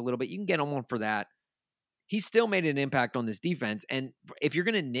shape a little bit. You can get on one for that. He still made an impact on this defense. And if you're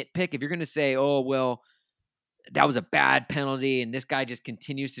going to nitpick, if you're going to say, oh well, that was a bad penalty, and this guy just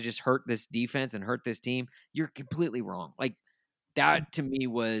continues to just hurt this defense and hurt this team, you're completely wrong. Like that to me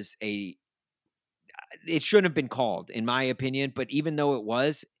was it shouldn't have been called, in my opinion. But even though it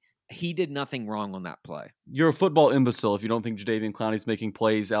was, he did nothing wrong on that play. You're a football imbecile if you don't think Jadeveon Clowney's making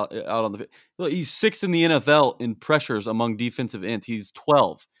plays out on the. Look, he's 6th in the NFL in pressures among defensive ends. He's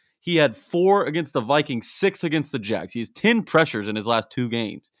 12. He had 4 against the Vikings, 6 against the Jags. He has 10 pressures in his last 2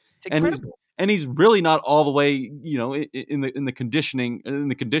 games. It's incredible. And he's really not all the way, in the condition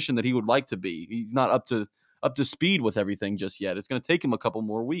that he would like to be. He's not up to speed with everything just yet. It's going to take him a couple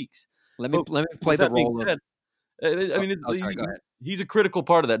more weeks. Let me play the role. Go ahead. He's a critical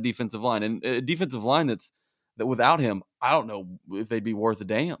part of that defensive line, and a defensive line that without him, I don't know if they'd be worth a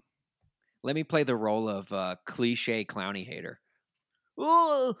damn. Let me play the role of cliche Clowney hater.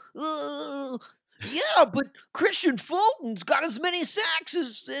 Yeah, but Christian Fulton's got as many sacks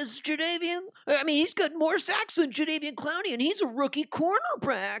as Jadeveon. I mean, he's got more sacks than Jadeveon Clowney, and he's a rookie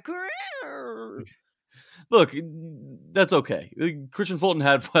cornerback. Look, that's okay. Christian Fulton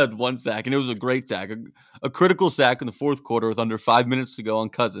had 1 sack, and it was a great sack, a critical sack in the 4th quarter with under 5 minutes to go on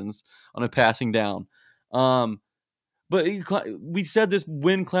Cousins on a passing down. But we said this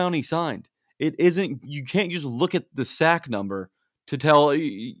when Clowney signed. It isn't. You can't just look at the sack number to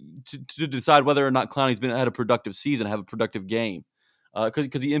to decide whether or not Clowney's had a productive season, have a productive game,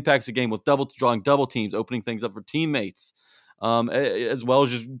 because he impacts the game with drawing double teams, opening things up for teammates, as well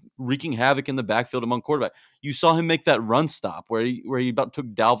as just wreaking havoc in the backfield among quarterback. You saw him make that run stop where he about took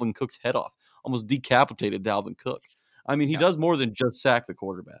Dalvin Cook's head off, almost decapitated Dalvin Cook. I mean, he does more than just sack the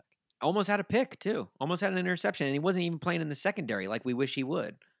quarterback. Almost had a pick too. Almost had an interception, and he wasn't even playing in the secondary like we wish he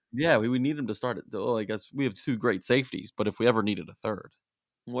would. Yeah, we would need him to start it. Though I guess we have 2 great safeties, but if we ever needed a third.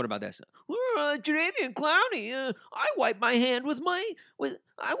 What about this? Jadeveon Clowney, I wipe my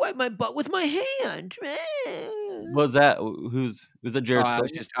butt with my hand. Was that who's is that Jared? I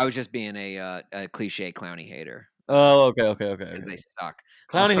was just being a cliche Clowney hater. Oh, okay. Because they suck.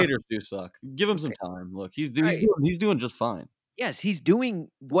 Clowney haters do suck. Give him some time. Look, he's doing just fine. Yes, he's doing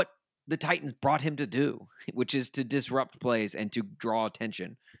what the Titans brought him to do, which is to disrupt plays and to draw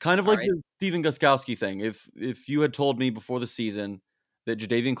attention. Kind of like the Steven Gostkowski thing. If you had told me before the season that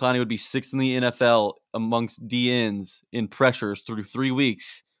Jadeveon Clowney would be 6th in the NFL amongst DNs in pressures through 3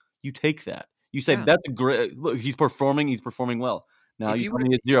 weeks, you take that. You say that's a great look. He's performing well. Now you tell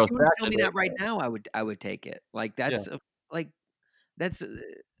me it's 0 sacks. If you tell me that right now, I would take it. Like that's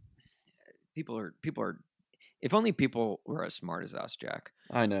people are. If only people were as smart as us, Jack.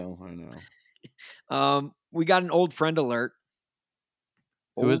 I know. We got an old friend alert.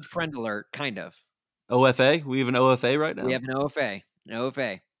 Friend alert, kind of. OFA? We have an OFA right now? We have an OFA. An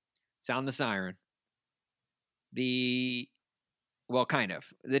OFA. Sound the siren. Kind of.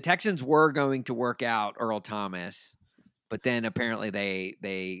 The Texans were going to work out Earl Thomas, but then apparently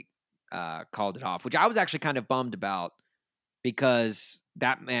they called it off, which I was actually kind of bummed about because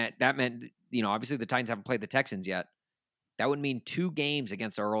that meant obviously the Titans haven't played the Texans yet. That would mean 2 games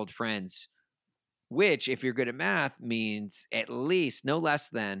against our old friends, which, if you're good at math, means at least no less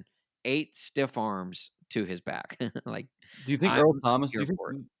than 8 stiff arms to his back. Do you think Earl Thomas? Do you think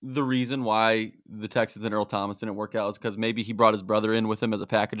the reason why the Texans and Earl Thomas didn't work out is because maybe he brought his brother in with him as a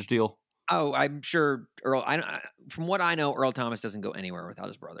package deal? Oh, I'm sure Earl. From what I know, Earl Thomas doesn't go anywhere without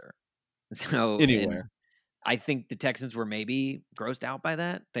his brother. So anywhere. I think the Texans were maybe grossed out by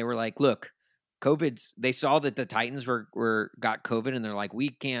that. They were like, "Look, COVID's." They saw that the Titans got COVID, and they're like, "We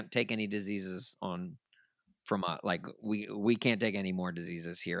can't take any diseases we can't take any more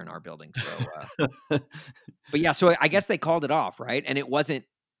diseases here in our building." So, but yeah, so I guess they called it off, right? And it wasn't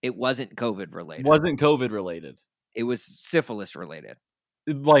COVID related. Wasn't COVID related. It was syphilis related.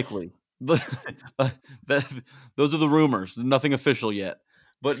 Likely. Those are the rumors. Nothing official yet.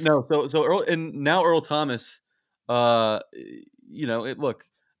 But no, so Earl, and now Earl Thomas, look,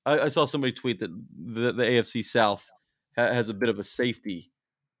 I saw somebody tweet that the AFC South has a bit of a safety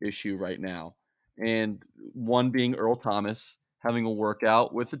issue right now. And one being Earl Thomas having a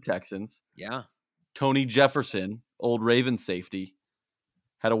workout with the Texans. Yeah. Tony Jefferson, old Ravens safety,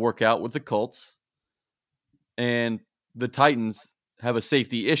 had a workout with the Colts. And the Titans have a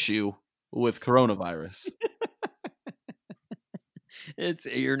safety issue with coronavirus.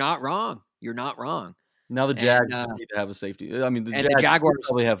 You're not wrong. You're not wrong. Now the And, Jags need to have a safety. I mean, the and the Jags Jaguars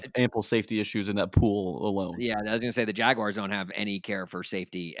probably have ample safety issues in that pool alone. Yeah, I was gonna say the Jaguars don't have any care for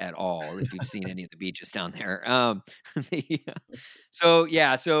safety at all. If you've seen any of the beaches down there, the,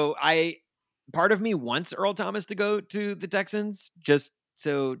 so part of me wants Earl Thomas to go to the Texans just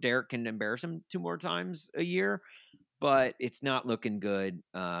so Derek can embarrass him 2 more times a year, but it's not looking good.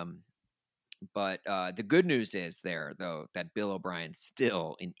 But the good news is there though that Bill O'Brien's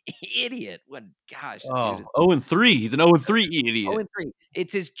still an idiot. What gosh, the dude Oh, is 0-3. He's an 0-3 0 idiot. and 3.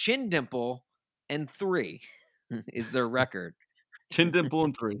 It's his chin dimple and 3 is their record. Chin dimple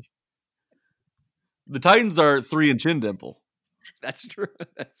and 3. The Titans are 3 and chin dimple. That's true.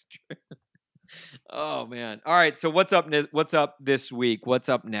 That's true. Oh man. All right. So what's up? What's up this week? What's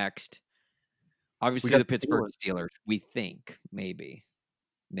up next? Obviously, got the the Pittsburgh Steelers. We think maybe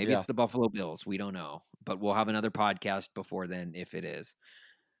Yeah. it's the Buffalo Bills. We don't know, but we'll have another podcast before then if it is.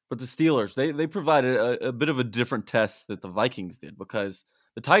 But the Steelers, they provided a bit of a different test that the Vikings did because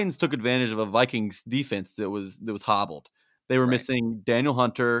the Titans took advantage of a Vikings defense that was hobbled. They were Right. missing Daniel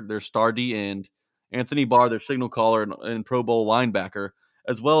Hunter, their star D end, Anthony Barr, their signal caller and Pro Bowl linebacker,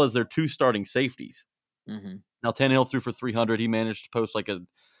 as well as their 2 starting safeties. Mm-hmm. Now Tannehill threw for 300. He managed to post like an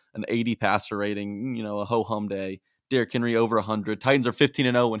 80 passer rating, a ho-hum day. Derrick Henry over 100. Titans are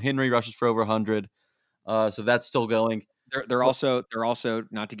 15-0 when Henry rushes for over 100. So that's still going. They're also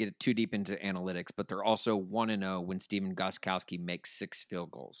not to get too deep into analytics, but they're also 1-0 when Steven Gostkowski makes 6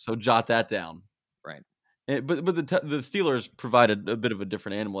 field goals. So jot that down. Right. But the Steelers provided a bit of a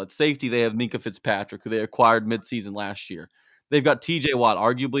different animal. At safety, they have Minkah Fitzpatrick, who they acquired midseason last year. They've got T.J. Watt,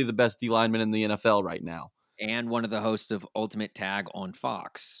 arguably the best D lineman in the NFL right now. And one of the hosts of Ultimate Tag on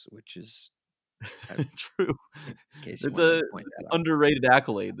Fox, which is true. It's an underrated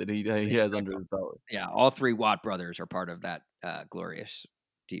accolade that he has under his belt. Yeah, all 3 Watt brothers are part of that glorious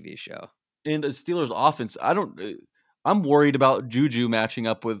TV show. And a Steelers offense, I'm worried about Juju matching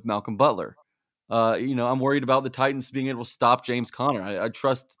up with Malcolm Butler. I'm worried about the Titans being able to stop James Conner. I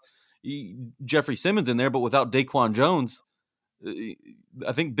trust Jeffrey Simmons in there, but without Daquan Jones,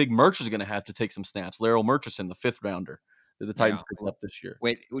 I think Big Merch is going to have to take some snaps. Laryl Murchison, the 5th rounder that the Titans picked up this year.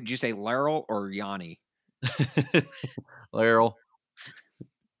 Wait, would you say Laryl or Yanni? Laryl.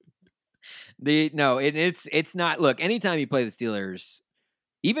 It's not. Look, anytime you play the Steelers,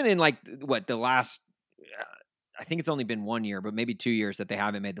 even in like the last, I think it's only been 1 year, but maybe 2 years that they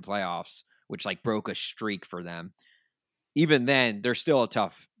haven't made the playoffs, which like broke a streak for them. Even then, they're still a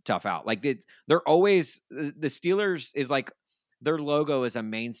tough out. Like they're always the Steelers is like their logo is a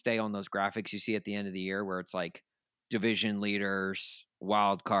mainstay on those graphics you see at the end of the year where it's like division leaders,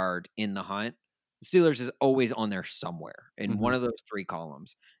 wild card in the hunt. The Steelers is always on there somewhere in one of those 3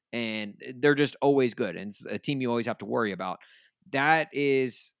 columns. And they're just always good. And it's a team you always have to worry about. That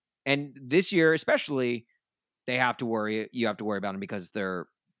is, and this year especially, you have to worry about them because they're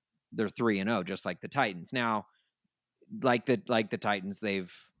 3-0, just like the Titans. Now, like the Titans,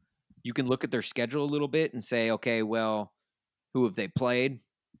 you can look at their schedule a little bit and say, okay, well, who have they played?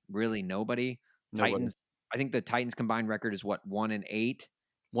 Really, nobody. Titans. I think the Titans combined record is what, 1-8. 1-8.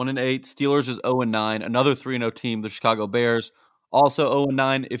 Steelers is 0-9. Another 3-0 team, the Chicago Bears, also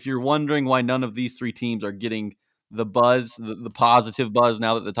 0-9. If you're wondering why none of these 3 teams are getting the buzz, the positive buzz,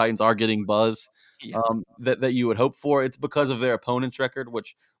 now that the Titans are getting buzz, that you would hope for, it's because of their opponent's record.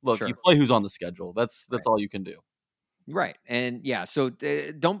 Which, look, you play who's on the schedule. That's all you can do. Right. And yeah, so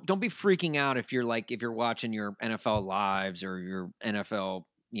don't be freaking out if you're watching your NFL lives or your NFL,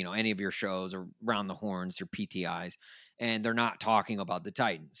 any of your shows or Round the Horns or PTIs, and they're not talking about the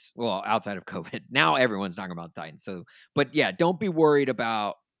Titans. Well, outside of COVID, now everyone's talking about the Titans. So, but yeah, don't be worried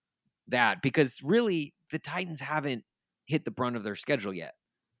about that because really the Titans haven't hit the brunt of their schedule yet.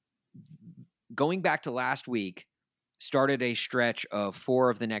 Going back to last week, started a stretch of 4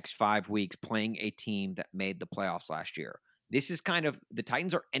 of the next 5 weeks playing a team that made the playoffs last year. This is kind of the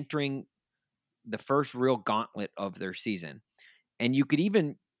Titans are entering the first real gauntlet of their season. And you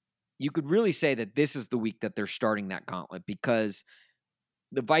could really say that this is the week that they're starting that gauntlet because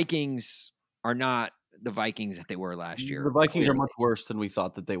the Vikings are not the Vikings that they were last year. The Vikings are much worse than we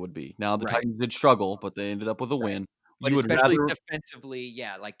thought that they would be. Now, the Titans did struggle, but they ended up with a win. But especially defensively,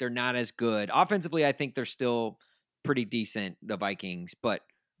 like they're not as good. Offensively, I think they're still pretty decent, the Vikings, but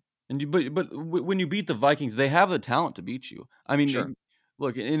when you beat the Vikings, they have the talent to beat you. I mean,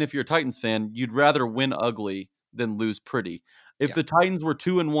 look, and if you're a Titans fan, you'd rather win ugly than lose pretty. If the Titans were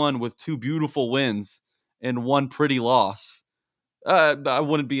 2-1 with 2 beautiful wins and 1 pretty loss, I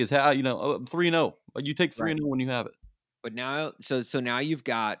wouldn't be as happy. 3-0. You take 3-0 when you have it. But now, so now you've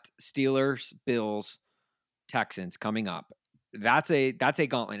got Steelers, Bills, Texans coming up. that's a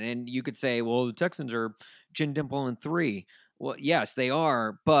gauntlet. And you could say, well, the Texans are chin dimple in 3. Well, yes, they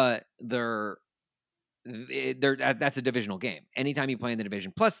are, but that's a divisional game. Anytime you play in the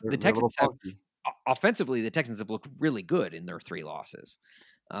division, plus the They're a little Texans have funky. offensively, the Texans have looked really good in their 3 losses.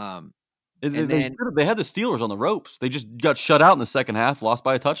 And They then they had the Steelers on the ropes. They just got shut out in the second half, lost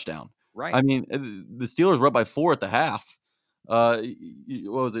by a touchdown. right, I mean, the Steelers were up by 4 at the half. What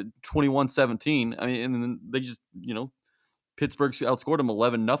was it, 21-17? I mean, and then they just, Pittsburgh outscored them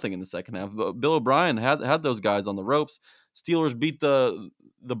 11-0 in the second half. But Bill O'Brien had those guys on the ropes. Steelers beat the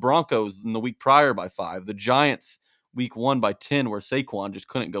Broncos in the week prior by 5. The Giants week 1 by 10, where Saquon just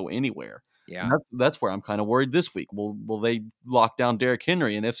couldn't go anywhere. yeah. And that's where I'm kind of worried this week. Will they lock down Derrick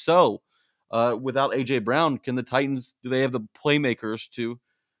Henry? And if so, without A.J. Brown, can the Titans, do they have the playmakers to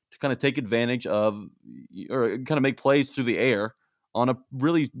kind of take advantage of or kind of make plays through the air on a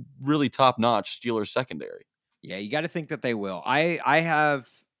really, really top-notch Steelers secondary? Yeah, you got to think that they will. I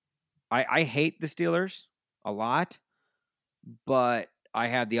hate the Steelers a lot, but I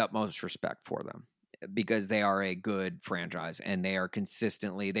have the utmost respect for them because they are a good franchise and they are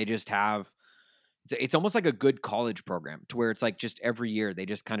consistently. They just have. It's almost like a good college program to where it's like just every year they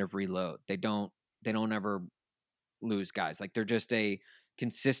just kind of reload. They don't ever lose guys. Like they're just a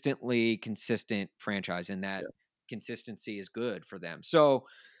consistently consistent franchise, and that consistency is good for them. So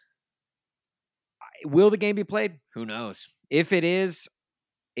will the game be played? Who knows? If it is,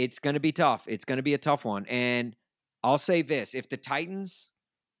 it's going to be tough. It's going to be a tough one. And I'll say this: if the Titans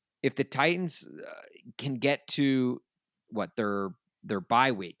can get to what their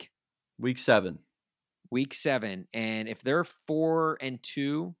bye week, Week 7, and if they're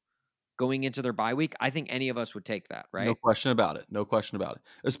 4-2 going into their bye week, I think any of us would take that, right? no question about it. No question about it.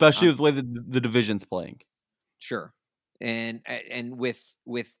 Especially with the way the division's playing. Sure. And with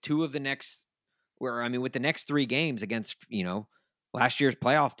 2 of the next, with the next 3 games against, last year's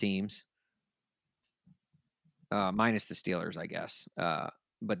playoff teams, minus the Steelers, I guess.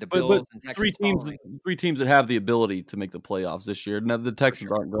 But the Bills and Texans three teams that have the ability to make the playoffs this year. Now the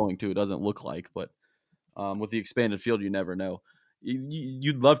Texans aren't going to. It doesn't look like, but with the expanded field, you never know.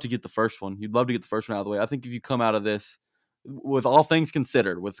 You'd love to get the first one. You'd love to get the first one out of the way. I think if you come out of this, with all things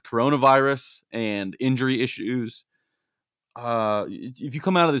considered, with coronavirus and injury issues, if you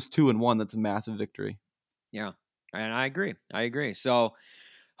come out of this 2-1, that's a massive victory. Yeah, and I agree. So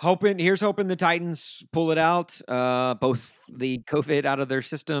here's hoping the Titans pull it out, both the COVID out of their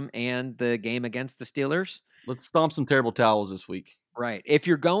system and the game against the Steelers. Let's stomp some terrible towels this week. Right. If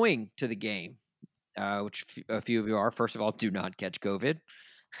you're going to the game, which a few of you are, first of all, do not catch COVID.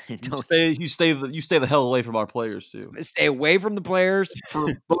 You stay the hell away from our players too. Stay away from the players for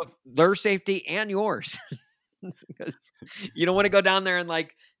both their safety and yours. Because you don't want to go down there and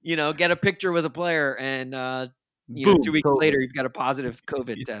get a picture with a player and Boom, 2 weeks COVID. later you've got a positive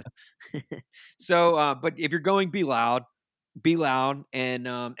COVID test. So, but if you're going, be loud,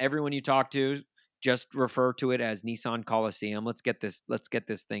 and everyone you talk to, just refer to it as Nissan Coliseum. Let's get this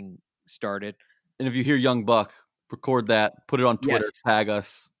thing started. And if you hear Young Buck, record that, put it on Twitter, tag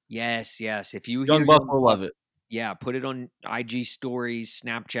us. Yes. If you Young hear Buck will love it. Yeah, put it on IG stories,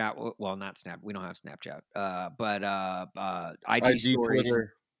 Snapchat. Well, not Snap. We don't have Snapchat. But IG stories,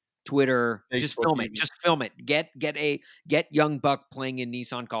 Twitter. Facebook, just film it. even. Just film it. Get Young Buck playing in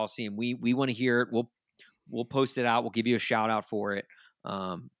Nissan Coliseum. We want to hear it. We'll post it out. We'll give you a shout out for it.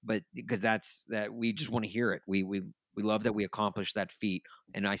 But because that we just want to hear it. We love that we accomplished that feat.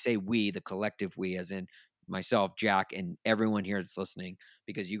 And I say we, the collective we, as in myself, Jack, and everyone here that's listening,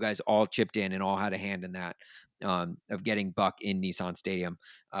 because you guys all chipped in and all had a hand in that, of getting Buck in Nissan Stadium.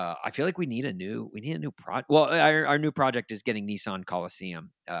 I feel like we need a new project. Well, our new project is getting Nissan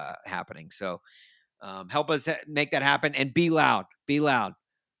Coliseum happening. So help us make that happen, and be loud.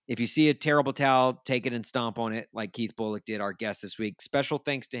 If you see a terrible towel, take it and stomp on it like Keith Bulluck did, our guest this week. Special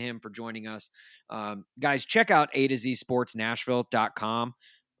thanks to him for joining us. Guys, check out A2ZSportsNashville.com.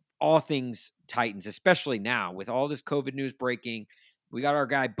 All things Titans, especially now with all this COVID news breaking. We got our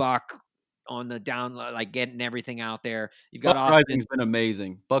guy Buck on the down, getting everything out there. You've got Buck Rising's been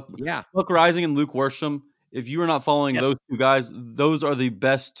amazing. Buck Rising and Luke Worsham. If you are not following those 2 guys, those are the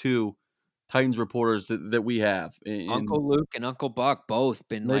best 2 Titans reporters that we have. Uncle Luke and Uncle Buck both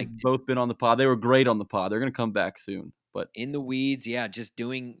been both been on the pod. They were great on the pod. They're going to come back soon. But in the weeds, just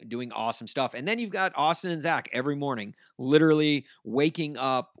doing awesome stuff. And then you've got Austin and Zach every morning, literally waking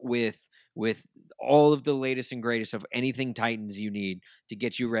up with all of the latest and greatest of anything Titans you need to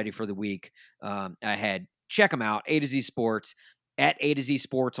get you ready for the week ahead. Check them out, A2Z Sports, at A2Z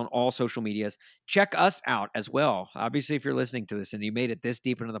Sports on all social medias. Check us out as well. Obviously, if you're listening to this and you made it this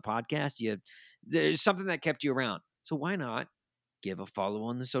deep into the podcast, there's something that kept you around. So why not give a follow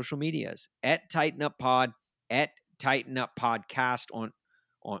on the social medias at Tighten Up Pod, at Tighten Up Podcast on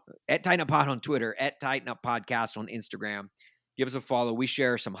at Tighten Up Pod on Twitter, at Tighten Up Podcast on Instagram. Give us a follow. We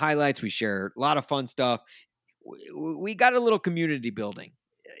share some highlights. We share a lot of fun stuff. We got a little community building.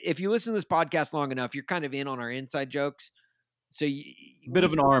 If you listen to this podcast long enough, you're kind of in on our inside jokes. So a bit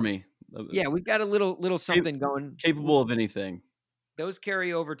of an army. Yeah, we've got a little something going. Capable of anything. Those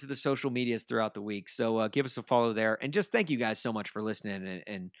carry over to the social medias throughout the week. So give us a follow there. And just thank you guys so much for listening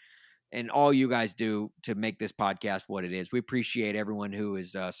and all you guys do to make this podcast what it is. We appreciate everyone who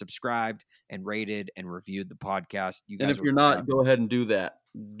is subscribed and rated and reviewed the podcast. You guys, and if you're not, go ahead and do that.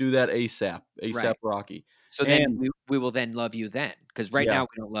 Do that ASAP. ASAP right. Rocky. So then we will then love you then. Because right now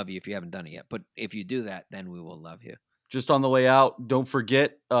we don't love you if you haven't done it yet. But if you do that, then we will love you. Just on the way out, don't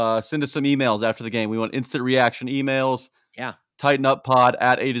forget, send us some emails after the game. We want instant reaction emails. Yeah. TightenUpPod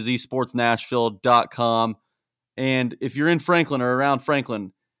at AtoZSportsNashville.com. And if you're in Franklin or around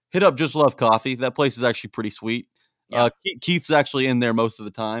Franklin, hit up Just Love Coffee. That place is actually pretty sweet. Yeah. Keith's actually in there most of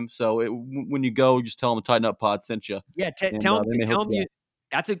the time. So when you go, just tell him Tighten Up Pod sent you. Yeah, tell him you.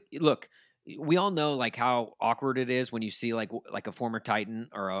 That's a look. We all know like how awkward it is when you see like a former Titan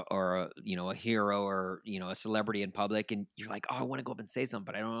or a a hero or a celebrity in public, and you're like, oh, I want to go up and say something,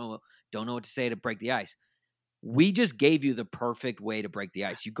 but I don't know what to say to break the ice. We just gave you the perfect way to break the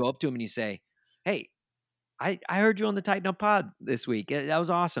ice. You go up to him and you say, hey, I heard you on the Tighten Up Pod this week. That was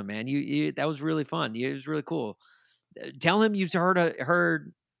awesome, man. You that was really fun. It was really cool. Tell him you've heard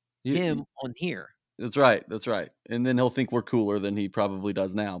him on here. That's right. And then he'll think we're cooler than he probably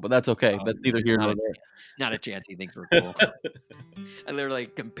does now. But that's okay. That's neither here nor there. Not a chance he thinks we're cool. I literally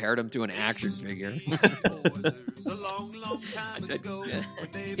compared him to an action figure.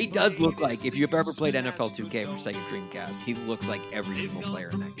 He does look like, if you've ever played NFL 2K for Sega Dreamcast, he looks like every single player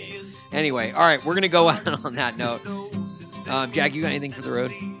in that game. Anyway, all right, we're going to go out on that note. Jack, you got anything for the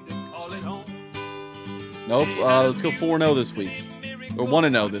road? Nope. Let's go 4-0 this week. Or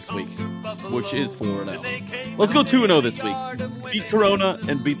 1-0 this week, which is 4-0. Let's go 2-0 this week. Beat Corona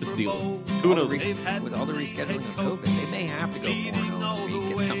and beat the Steelers. 2-0. With all the rescheduling of COVID, they may have to go 4-0 this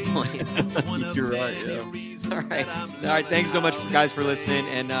week at some point. You're right, yeah. All right. Thanks so much, guys, for listening.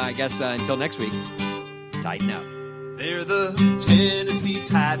 And I guess until next week, tighten up. They're the Tennessee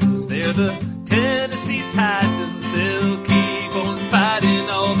Titans. They're the Tennessee Titans. They'll keep on fighting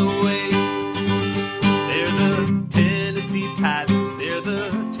all the